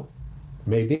 I don't know.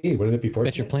 Maybe. Wouldn't it be fortunate?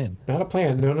 That's your plan. Not a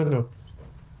plan. No.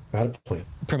 Not a plan.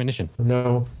 Premonition.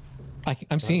 No.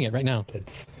 I'm seeing it right now.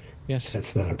 Yes.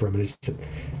 That's not a premonition.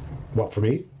 Well, for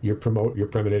me, you're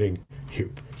premoniting.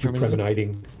 You're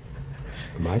premoniting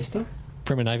my stuff?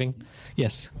 Premoniting?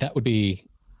 Yes, that would be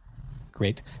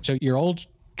great. So your old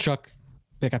truck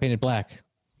that got painted black,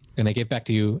 and they gave back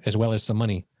to you as well as some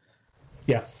money.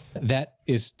 Yes. That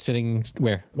is sitting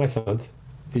where? My son's.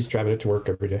 He's driving it to work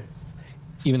every day.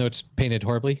 Even though it's painted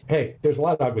horribly? Hey, there's a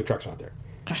lot of ugly trucks out there.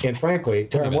 And frankly,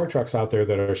 there are more trucks out there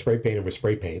that are spray painted with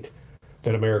spray paint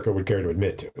than America would care to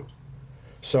admit to.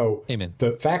 So Amen.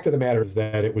 The fact of the matter is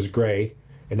that it was gray,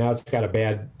 and now it's got a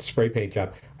bad spray paint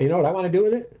job. You know what I want to do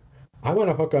with it? I want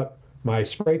to hook up my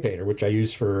spray painter, which I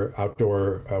use for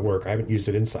outdoor work. I haven't used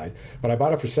it inside, but I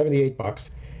bought it for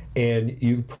 $78. And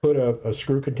you put a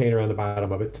screw container on the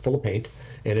bottom of it full of paint,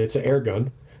 and it's an air gun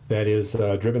that is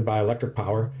driven by electric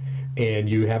power, and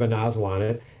you have a nozzle on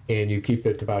it, and you keep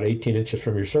it about 18 inches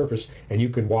from your surface, and you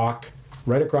can walk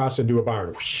right across and do a barn,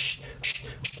 whoosh, whoosh,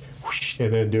 whoosh,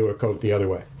 and then do a coat the other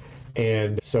way.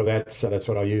 And so that's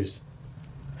what I'll use.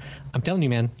 I'm telling you,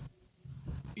 man,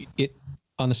 it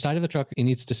on the side of the truck, it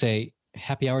needs to say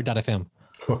happyhour.fm.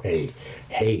 Oh,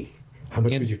 hey. How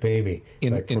much would you pay me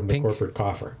from the corporate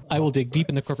coffer? I will dig deep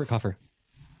in the corporate coffer.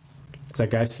 Is that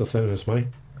guy still sending us money?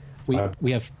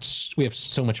 We have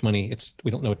so much money.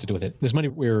 We don't know what to do with it. This money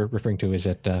we're referring to is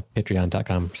at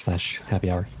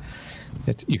patreon.com/happyhour.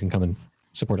 That you can come and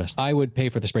support us. I would pay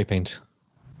for the spray paint.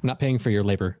 I'm not paying for your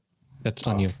labor. That's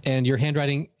on you. And your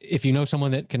handwriting, if you know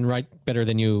someone that can write better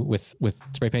than you with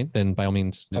spray paint, then by all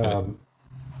means do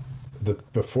it.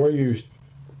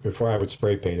 Before I would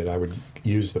spray paint it, I would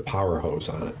use the power hose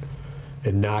on it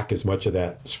and knock as much of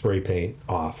that spray paint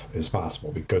off as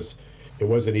possible, because it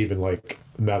wasn't even like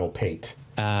metal paint.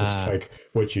 It's like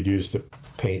what you'd use to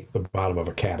paint the bottom of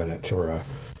a cabinet or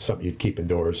something you'd keep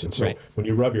indoors. And so when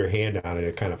you rub your hand on it,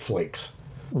 it kind of flakes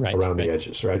around the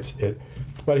edges, right?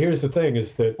 But here's the thing: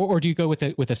 is that, or do you go with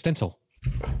a stencil?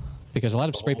 Because a lot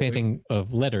of spray painting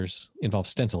of letters involves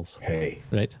stencils. Hey,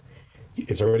 right?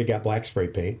 It's already got black spray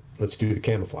paint. Let's do the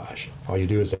camouflage. All you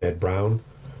do is add brown,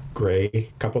 gray,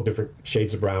 a couple different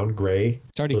shades of brown, gray.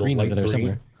 It's already green under there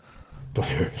somewhere. But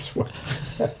there's one.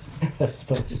 That's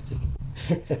funny.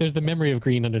 There's the memory of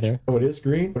green under there. What is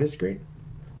green? What is green?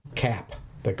 Cap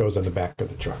that goes on the back of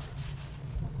the truck.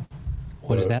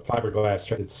 What is that?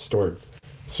 Fiberglass. It's stored,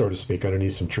 so to speak,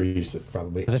 underneath some trees that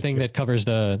probably. The thing that covers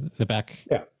the back.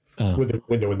 Yeah. With a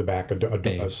window in the back,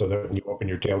 so that when you open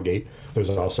your tailgate,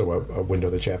 there's also a window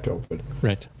that you have to open.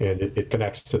 Right. And it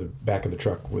connects to the back of the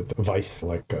truck with a vise,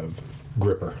 like a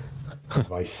gripper.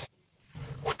 Vise.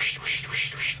 Whoosh, whoosh,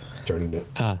 whoosh, whoosh, turning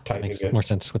it. That makes more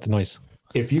sense with the noise.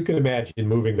 If you can imagine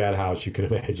moving that house, you can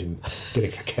imagine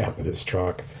getting a cab of this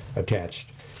truck attached.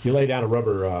 You lay down a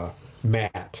rubber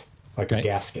mat, like a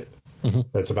gasket. Mm-hmm.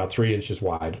 That's about 3 inches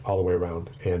wide all the way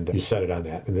around, and you set it on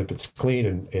that. And if it's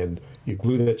clean and you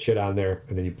glue that shit on there,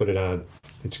 and then you put it on,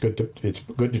 it's good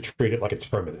to treat it like it's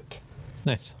permanent.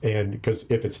 Nice. And because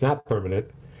if it's not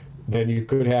permanent, then you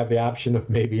could have the option of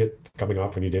maybe it coming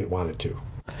off when you didn't want it to.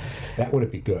 That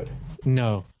wouldn't be good.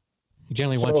 No, you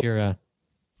generally want your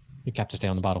cap to stay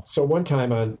on the bottle. So one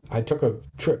time I took a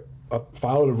trip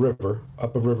followed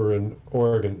up a river in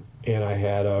Oregon, and I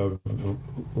had a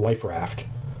life raft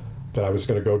that I was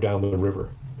going to go down the river.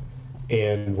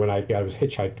 And when I was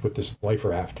hitchhiked with this life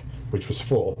raft, which was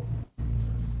full,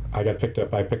 I got picked up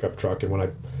by a pickup truck. And when I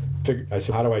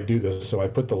said, how do I do this? So I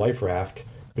put the life raft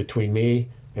between me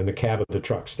and the cab of the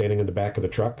truck, standing in the back of the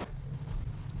truck,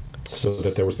 so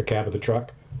that there was the cab of the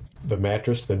truck, the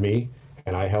mattress, then me,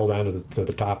 and I held on to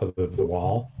the top of the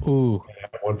wall. Ooh.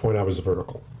 And at one point I was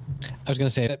vertical. I was going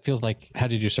to say, that feels like, how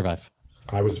did you survive?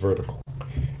 I was vertical.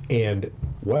 And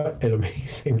what an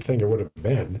amazing thing it would have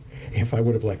been if I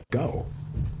would have let go,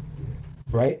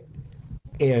 right?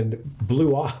 And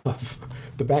blew off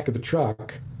the back of the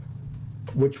truck,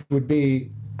 which would be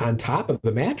on top of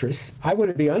the mattress. I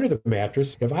wouldn't be under the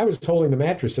mattress. If I was holding the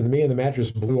mattress and me and the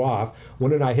mattress blew off,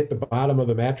 wouldn't I hit the bottom of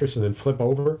the mattress and then flip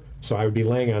over? So I would be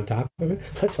laying on top of it?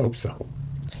 Let's hope so.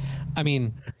 I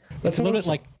mean, it's a little bit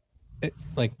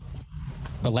like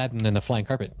Aladdin and the flying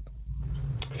carpet.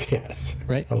 Yes.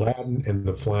 Right? Aladdin and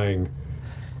the flying...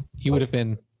 You would have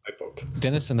been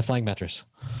Dennis and the flying mattress.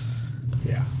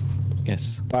 Yeah.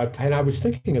 Yes. And I was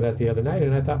thinking of that the other night,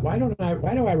 and I thought, why do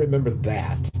I remember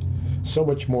that so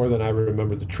much more than I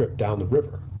remember the trip down the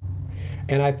river?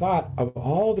 And I thought of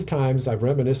all the times I've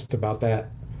reminisced about that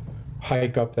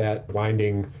hike up that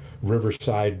winding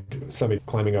riverside, somebody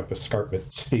climbing up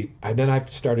escarpment steep. And then I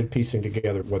started piecing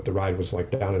together what the ride was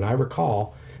like down. And I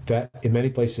recall that in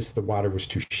many places the water was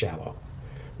too shallow,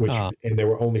 and there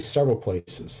were only several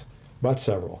places, but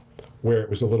several, where it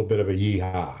was a little bit of a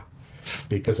yee-haw,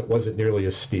 because it wasn't nearly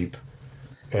as steep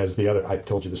as the other. I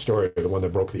told you the story of the one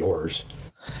that broke the oars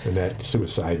and that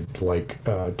suicide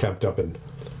attempt up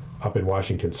in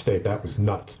Washington State. That was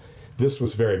nuts. This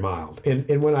was very mild.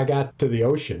 And when I got to the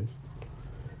ocean,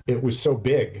 it was so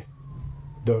big,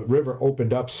 the river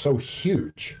opened up so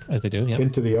huge, as they do,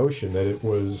 into the ocean, that it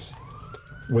was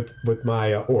with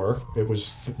my oar,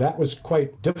 that was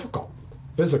quite difficult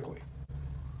physically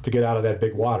to get out of that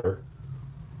big water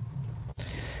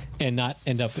and not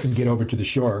end up and get over to the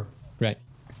shore. Right.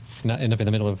 Not end up in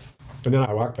the middle of. And then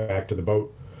I walked back to the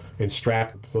boat and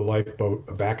strapped the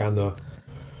lifeboat back on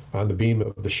the beam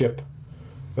of the ship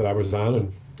that I was on,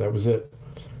 and that was it.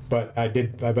 But I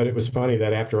bet it was funny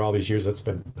that after all these years, that's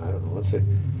been, I don't know, let's say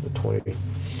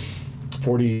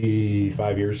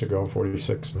 45 years ago,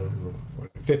 46,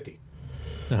 50.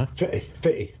 Uh-huh.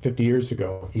 50 years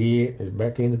ago. Yeah,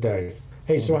 back in the day.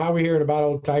 Hey, so how are we hearing about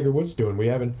old Tiger Woods doing? We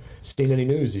haven't seen any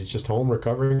news. He's just home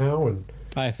recovering now, and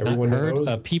I've everyone not heard knows.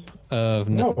 A peep of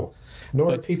nothing. No,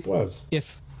 nor a peep was.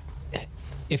 If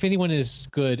anyone is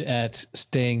good at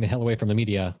staying the hell away from the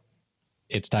media,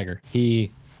 it's Tiger.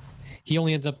 He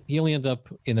only ends up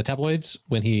in the tabloids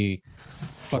when he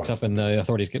fucks up and the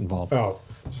authorities get involved. Oh,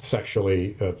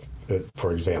 sexually,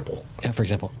 for example. Yeah, for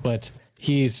example. But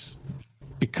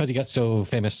because he got so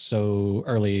famous so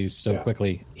early, so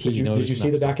quickly, knows. Did you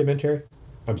see the documentary?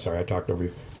 I'm sorry, I talked over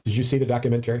you. Did you see the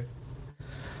documentary?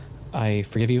 I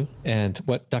Forgive You, and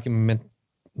what document?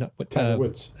 No, what? Tiger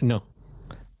Woods. No,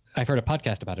 I've heard a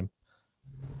podcast about him.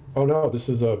 Oh no, this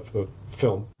is a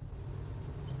film.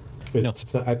 No.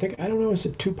 It's not, I don't know, is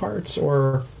it 2 parts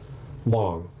or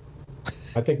long?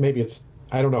 I think maybe it's,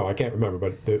 I don't know, I can't remember,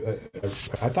 but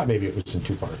I thought maybe it was in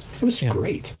 2 parts. It was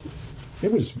great.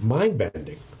 It was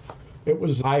mind-bending. It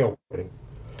was eye-opening.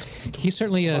 He's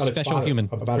certainly a special human.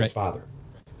 About his father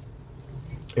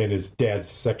and his dad's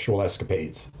sexual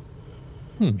escapades.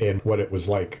 And what it was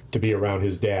like to be around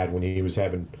his dad when he was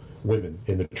having women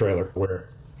in the trailer. Where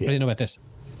I didn't know about this.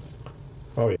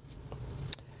 Oh, yeah.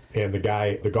 And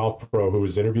the golf pro who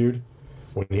was interviewed,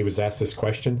 when he was asked this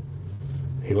question,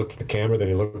 he looked at the camera, then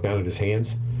he looked down at his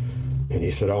hands, and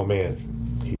he said, oh, man.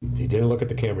 He didn't look at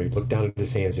the camera. He looked down at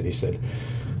his hands, and he said,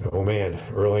 oh, man,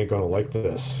 Earl ain't going to like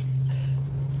this.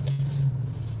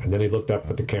 And then he looked up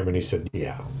at the camera, and he said,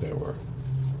 yeah, there were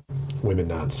women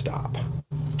nonstop.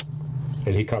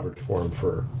 And he covered for him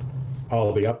for all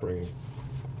of the upbringing.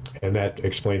 And that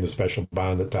explained the special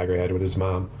bond that Tiger had with his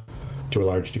mom to a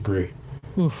large degree.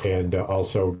 Oof. And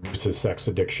also his sex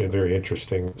addiction, very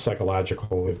interesting,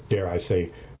 psychological, if dare I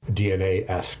say,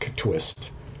 DNA-esque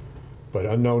twist, but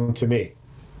unknown to me.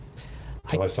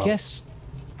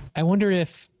 I wonder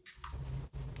if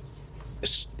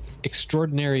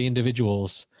extraordinary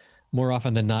individuals more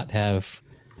often than not have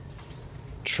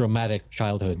traumatic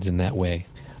childhoods in that way,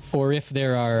 or if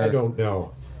there are, I don't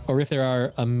know, or if there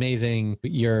are amazing,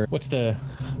 what's the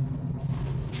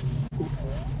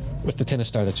tennis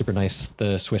star that's super nice,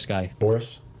 the Swiss guy?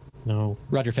 Boris? No,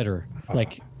 Roger Federer.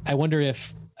 Like, I wonder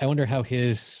how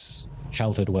his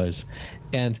childhood was.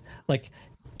 And like,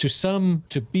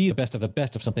 to be the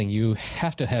best of something, you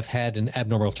have to have had an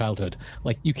abnormal childhood.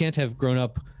 Like, you can't have grown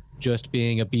up just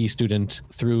being a B student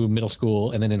through middle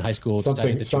school and then in high school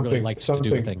decided that you really liked to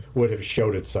do a thing. Would have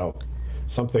showed itself.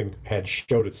 Something had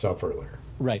showed itself earlier.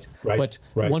 Right. But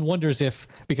one wonders if,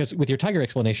 because with your Tiger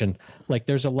explanation, like,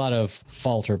 there's a lot of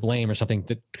fault or blame or something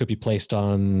that could be placed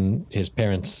on his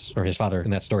parents or his father in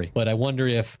that story. But I wonder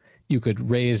if you could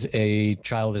raise a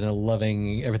child in a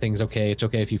loving, everything's okay, it's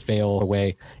okay if you fail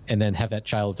away, and then have that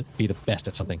child be the best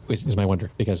at something, is my wonder.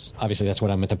 Because obviously that's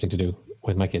what I'm attempting to do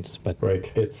with my kids. But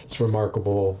right. It's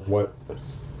remarkable what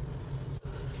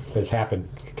has happened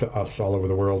to us all over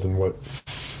the world and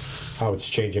how it's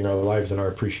changing our lives and our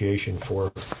appreciation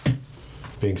for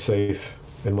being safe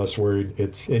and less worried.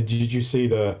 And did you see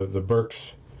the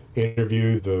Birx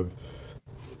interview, the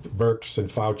Birx and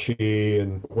Fauci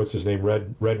and what's his name,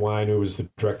 Redwine, who was the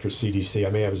director of CDC?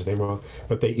 I may have his name wrong,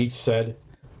 but they each said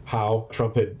how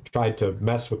Trump had tried to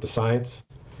mess with the science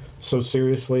so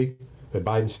seriously that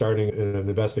Biden's starting an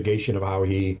investigation of how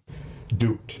he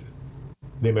duped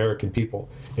the American people.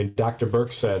 And Dr.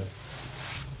 Birx said,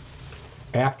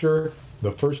 after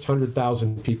the first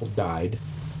 100,000 people died,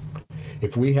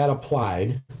 if we had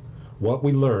applied what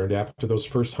we learned after those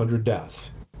first 100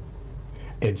 deaths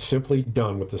and simply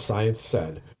done what the science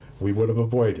said, we would have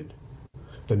avoided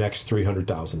the next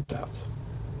 300,000 deaths.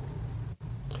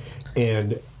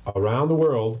 And around the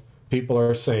world, people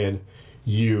are saying,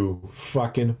 you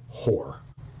fucking whore.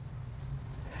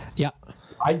 Yeah.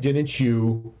 Why didn't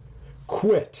you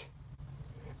quit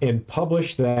and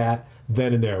publish that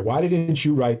then and there? Why didn't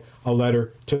you write a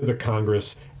letter to the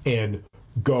Congress and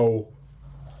go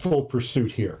full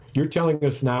pursuit here? You're telling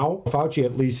us now, Fauci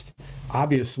at least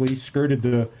obviously skirted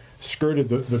the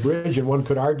bridge, and one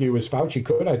could argue, as Fauci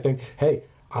could, I think, hey,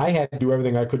 I had to do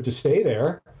everything I could to stay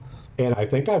there, and I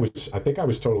think I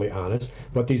was totally honest,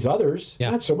 but these others,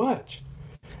 not so much.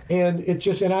 And it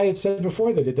just, and I had said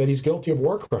before that he's guilty of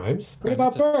war crimes. What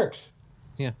about Birx?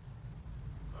 Yeah.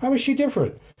 How is she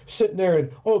different? Sitting there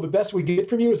and, the best we get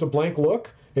from you is a blank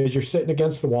look as you're sitting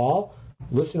against the wall.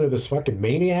 Listen to this fucking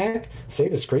maniac say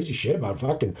this crazy shit about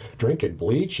fucking drinking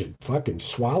bleach and fucking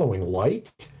swallowing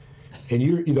light. And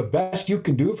the best you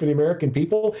can do for the American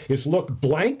people is look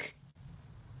blank.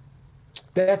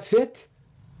 That's it.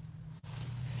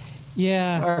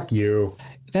 Yeah. Fuck you.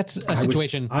 That's a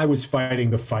situation. I was fighting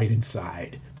the fight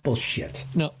inside. Bullshit.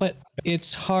 No, but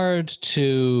it's hard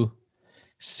to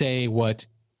say what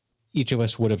each of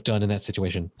us would have done in that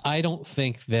situation. I don't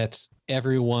think that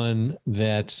everyone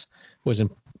that was in,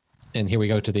 and here we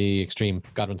go to the extreme,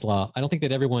 Godwin's law. I don't think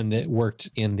that everyone that worked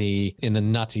in the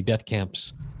Nazi death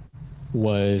camps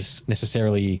was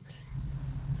necessarily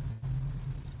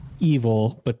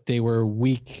evil, but they were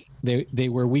weak. They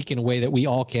were weak in a way that we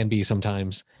all can be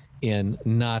sometimes, in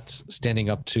not standing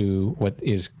up to what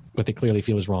they clearly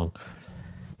feel is wrong.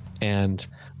 And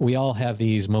we all have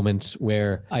these moments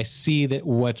where I see that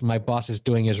what my boss is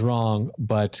doing is wrong,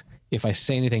 but if I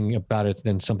say anything about it,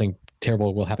 then something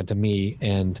terrible will happen to me,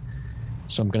 and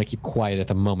so I'm going to keep quiet at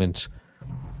the moment.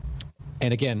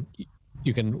 And again,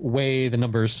 you can weigh the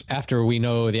numbers after we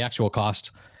know the actual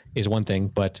cost is one thing,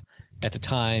 but at the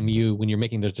time, when you're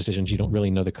making those decisions, you don't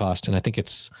really know the cost, and I think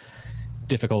it's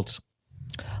difficult.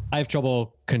 I have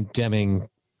trouble condemning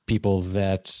people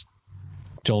that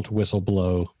don't whistle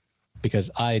blow because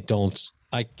I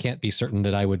can't be certain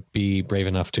that I would be brave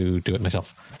enough to do it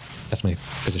myself. That's my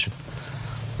position.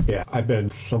 Yeah, I've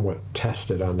been somewhat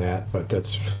tested on that, but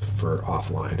that's for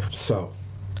offline. So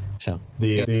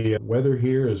the weather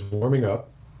here is warming up.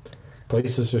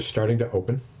 Places are starting to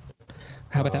open.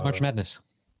 How about that March Madness?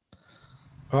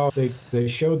 Oh, they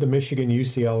showed the Michigan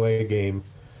UCLA game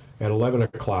at 11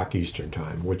 o'clock Eastern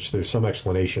time, which there's some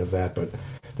explanation of that, but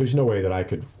there's no way that I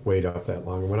could wait up that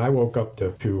long. When I woke up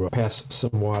to pass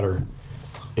some water,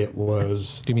 it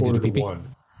was 1:45,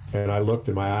 and I looked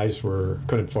and my eyes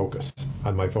couldn't focus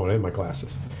on my phone and my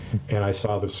glasses. And I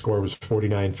saw the score was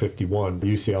 49-51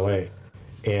 UCLA,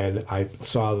 and I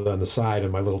saw on the side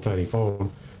on my little tiny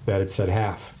phone that it said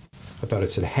half. I thought it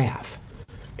said half.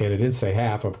 And it didn't say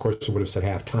half. Of course, it would have said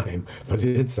halftime, but it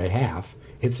didn't say half.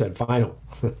 It said final.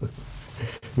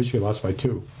 Michigan lost by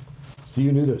 2. So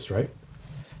you knew this, right?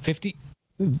 50.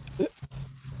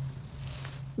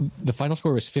 The final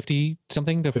score was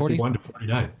 50-something to 40? 51 to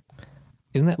 49.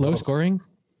 Isn't that low scoring?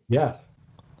 Yes.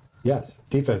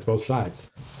 Defense, both sides.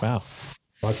 Wow.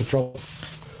 Lots of trouble.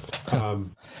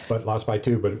 But lost by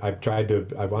 2. But I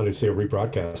wanted to see a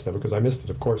rebroadcast of it because I missed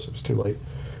it, of course. It was too late.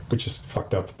 Which is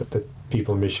fucked up that the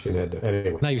people in Michigan had to.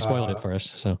 Anyway. Now you spoiled it for us,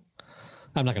 so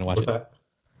I'm not going to watch it. That?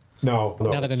 No.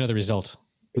 Now that I know the result.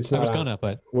 It's I not was gonna,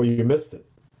 but... Well, you missed it.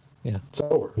 Yeah. It's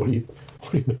over. What do you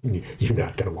mean you're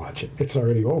not going to watch it? It's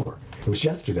already over. It was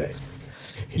yesterday.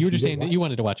 You were just saying that you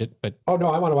wanted to watch it, but... Oh, no,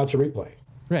 I want to watch a replay.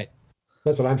 Right.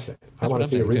 That's what I'm saying. I want to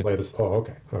see a replay of this. Oh,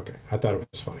 okay. I thought it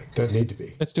was funny. Doesn't need to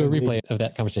be. Let's do a replay of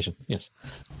that conversation. Yes.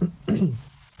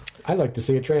 I'd like to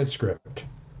see a transcript.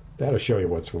 That'll show you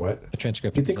what's what. A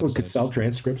transcript. Do you think we could sell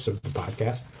transcripts of the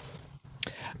podcast?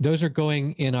 Those are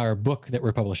going in our book that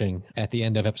we're publishing at the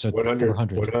end of episode 400.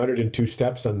 102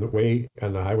 steps on the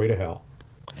highway to hell.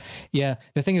 Yeah.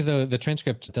 The thing is, though, the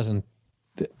transcript doesn't...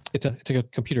 It's a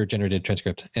computer-generated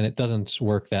transcript, and it doesn't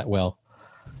work that well.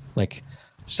 Like,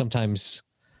 sometimes...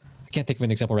 I can't think of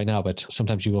an example right now, but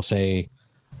sometimes you will say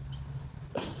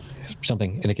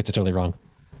something, and it gets it totally wrong.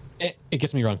 It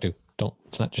gets me wrong, too.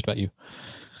 It's not just about you.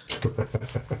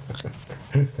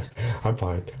 I'm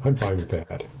fine with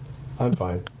that. I'm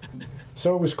fine.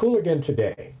 So it was cool again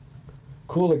today.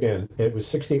 Cool again. It was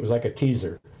 60. It was like a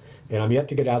teaser, and I'm yet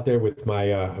to get out there with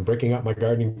my. I'm breaking out my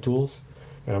gardening tools,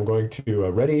 and I'm going to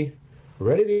ready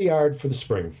the yard for the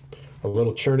spring. A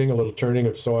little turning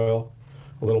of soil,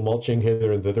 a little mulching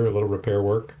hither and thither, a little repair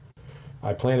work.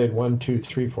 I planted 1, 2,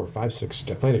 3, 4, 5, 6.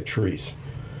 I planted trees.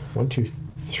 1, 2,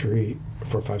 3,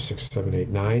 4, 5, 6, 7, 8,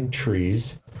 9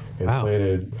 trees. And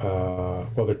planted,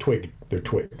 they're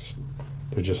twigs.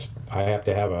 They're just, I have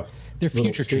to have they're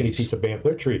future trees. Piece of bamboo.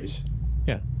 They're trees.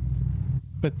 Yeah.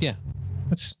 But yeah,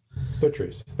 they're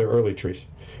trees. They're early trees.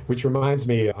 Which reminds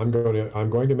me, I'm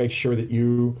going to make sure that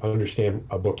you understand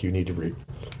a book you need to read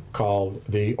called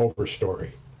The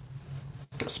Overstory.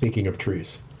 Speaking of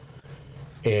trees.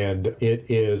 And it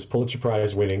is Pulitzer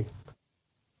Prize winning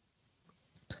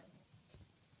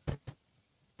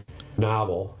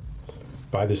novel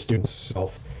by the student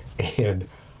himself, and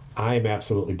I'm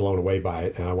absolutely blown away by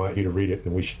it, and I want you to read it,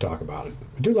 and we should talk about it.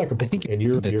 I do like a book, and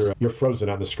you're frozen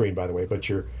on the screen, by the way, but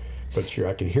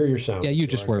I can hear your sound. Yeah, you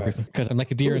just were, because I'm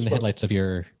like a deer in the headlights of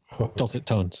your dulcet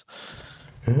tones.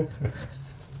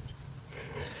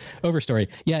 Overstory.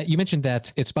 Yeah, you mentioned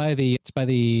that it's by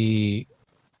the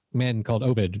man called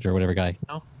Ovid or whatever guy.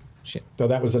 No, shit. No,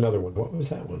 that was another one. What was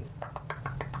that one?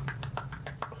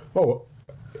 Oh,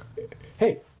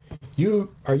 hey.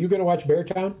 Are you going to watch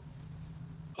Beartown?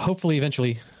 Hopefully,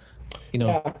 eventually.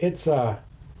 Yeah, it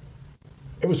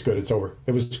was good. It's over.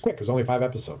 It was quick. It was only 5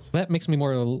 episodes. That makes me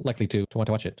more likely to want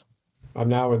to watch it. I'm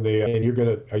now in the. And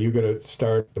are you gonna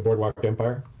start the Boardwalk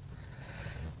Empire?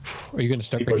 Are you going to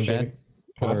start Breaking Bad?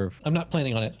 Or I'm not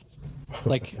planning on it.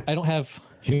 Like I don't have.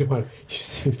 You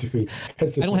seem to be. I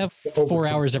don't have 4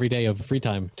 hours every day of free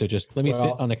time to just let me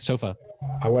sit on the sofa.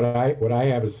 What I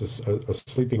have is a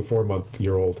sleeping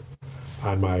 4-month-old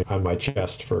on my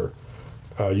chest for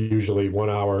usually 1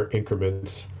 hour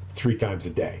increments 3 times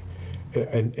a day,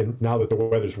 and now that the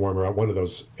weather's warmer, one of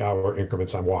those hour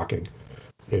increments I'm walking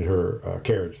in her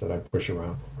carriage that I push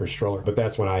around, her stroller. But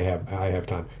that's when I have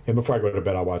time. And before I go to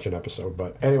bed, I'll watch an episode.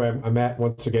 But anyway, I'm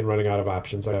once again running out of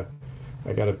options. I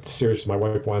got a series. My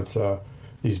wife wants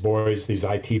these boys, these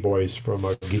IT boys from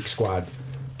our Geek Squad,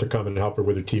 to come and help her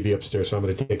with her TV upstairs. So I'm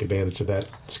going to take advantage of that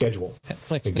schedule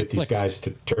and get these guys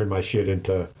to turn my shit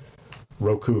into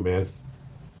Roku, man.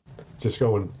 Just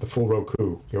going the full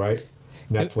Roku, right?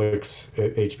 Netflix,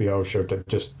 HBO, Showtime,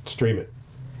 just stream it.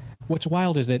 What's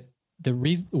wild is that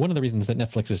one of the reasons that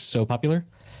Netflix is so popular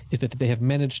is that they have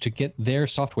managed to get their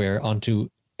software onto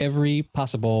every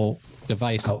possible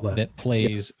device outlet that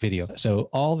plays video. So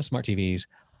all the smart TVs,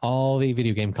 all the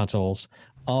video game consoles,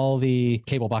 all the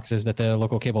cable boxes that the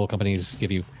local cable companies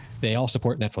give you, they all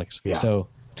support Netflix. Yeah. So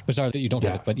it's bizarre that you don't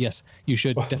have it, but yes, you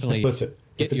should definitely listen.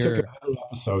 If it took 100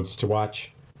 episodes to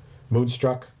watch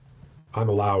Moonstruck, I'm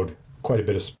allowed quite a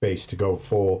bit of space to go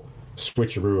full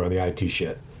switcheroo on the IT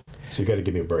shit. So you got to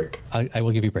give me a break. I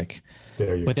will give you a break.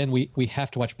 There you but then we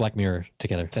have to watch Black Mirror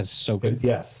together. That's so good. And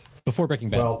yes. Before Breaking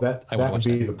Bad. Well, that would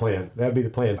be the plan. That would be the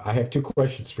plan. I have 2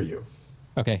 questions for you.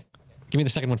 Okay. Give me the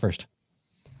second one first.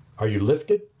 Are you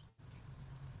lifted?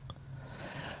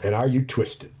 And are you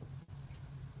twisted?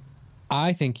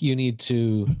 I think you need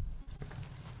to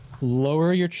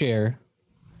lower your chair,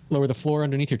 lower the floor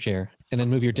underneath your chair, and then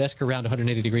move your desk around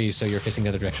 180 degrees so you're facing the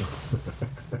other direction.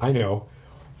 I know.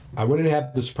 I wouldn't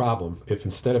have this problem if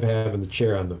instead of having the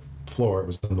chair on the floor, it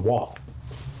was on the wall.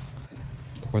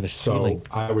 Or the ceiling. So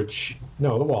I would...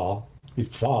 no, the wall. You'd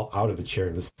fall out of the chair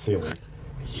in the ceiling.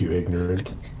 You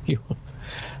ignorant. You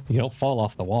don't fall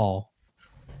off the wall.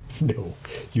 No.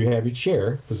 You have your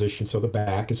chair positioned so the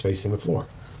back is facing the floor.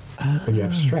 And you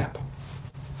have a strap.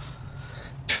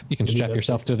 You can strap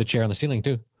yourself to the chair on the ceiling,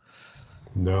 too.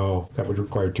 No, that would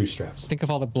require 2 straps. Think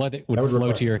of all the blood that would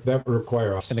flow to your... That would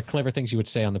require us. And the clever things you would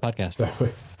say on the podcast.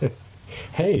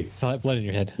 Hey. All that blood in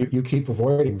your head. You keep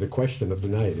avoiding the question of the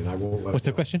night, and I won't let What's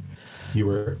the question? You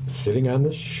were sitting on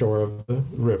the shore of the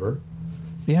river.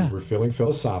 Yeah. You were feeling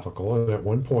philosophical, and at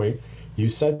one point you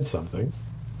said something,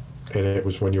 and it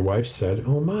was when your wife said,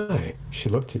 "Oh my." She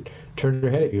turned her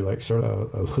head at you like sort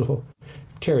of a little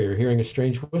terrier hearing a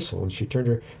strange whistle, and she turned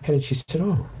her head and she said,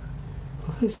 "Oh,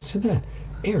 listen to that.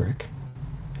 Eric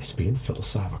is being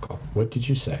philosophical." What did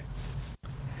you say?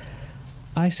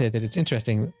 I said that it's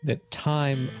interesting that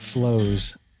time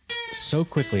flows so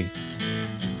quickly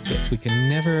that we can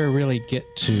never really get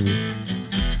to...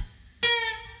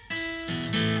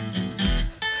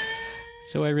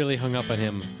 So I really hung up on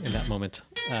him in that moment.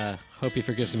 Hope he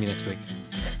forgives me next week.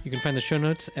 You can find the show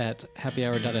notes at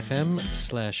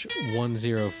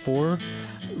happyhour.fm/104.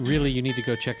 Really, you need to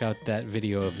go check out that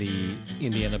video of the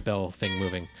Indiana Bell thing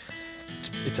moving.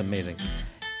 It's amazing.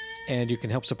 And you can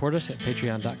help support us at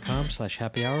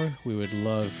patreon.com/happyhour. We would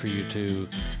love for you to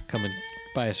come and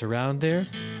buy us around there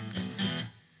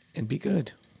and be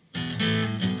good.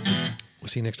 We'll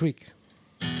see you next week.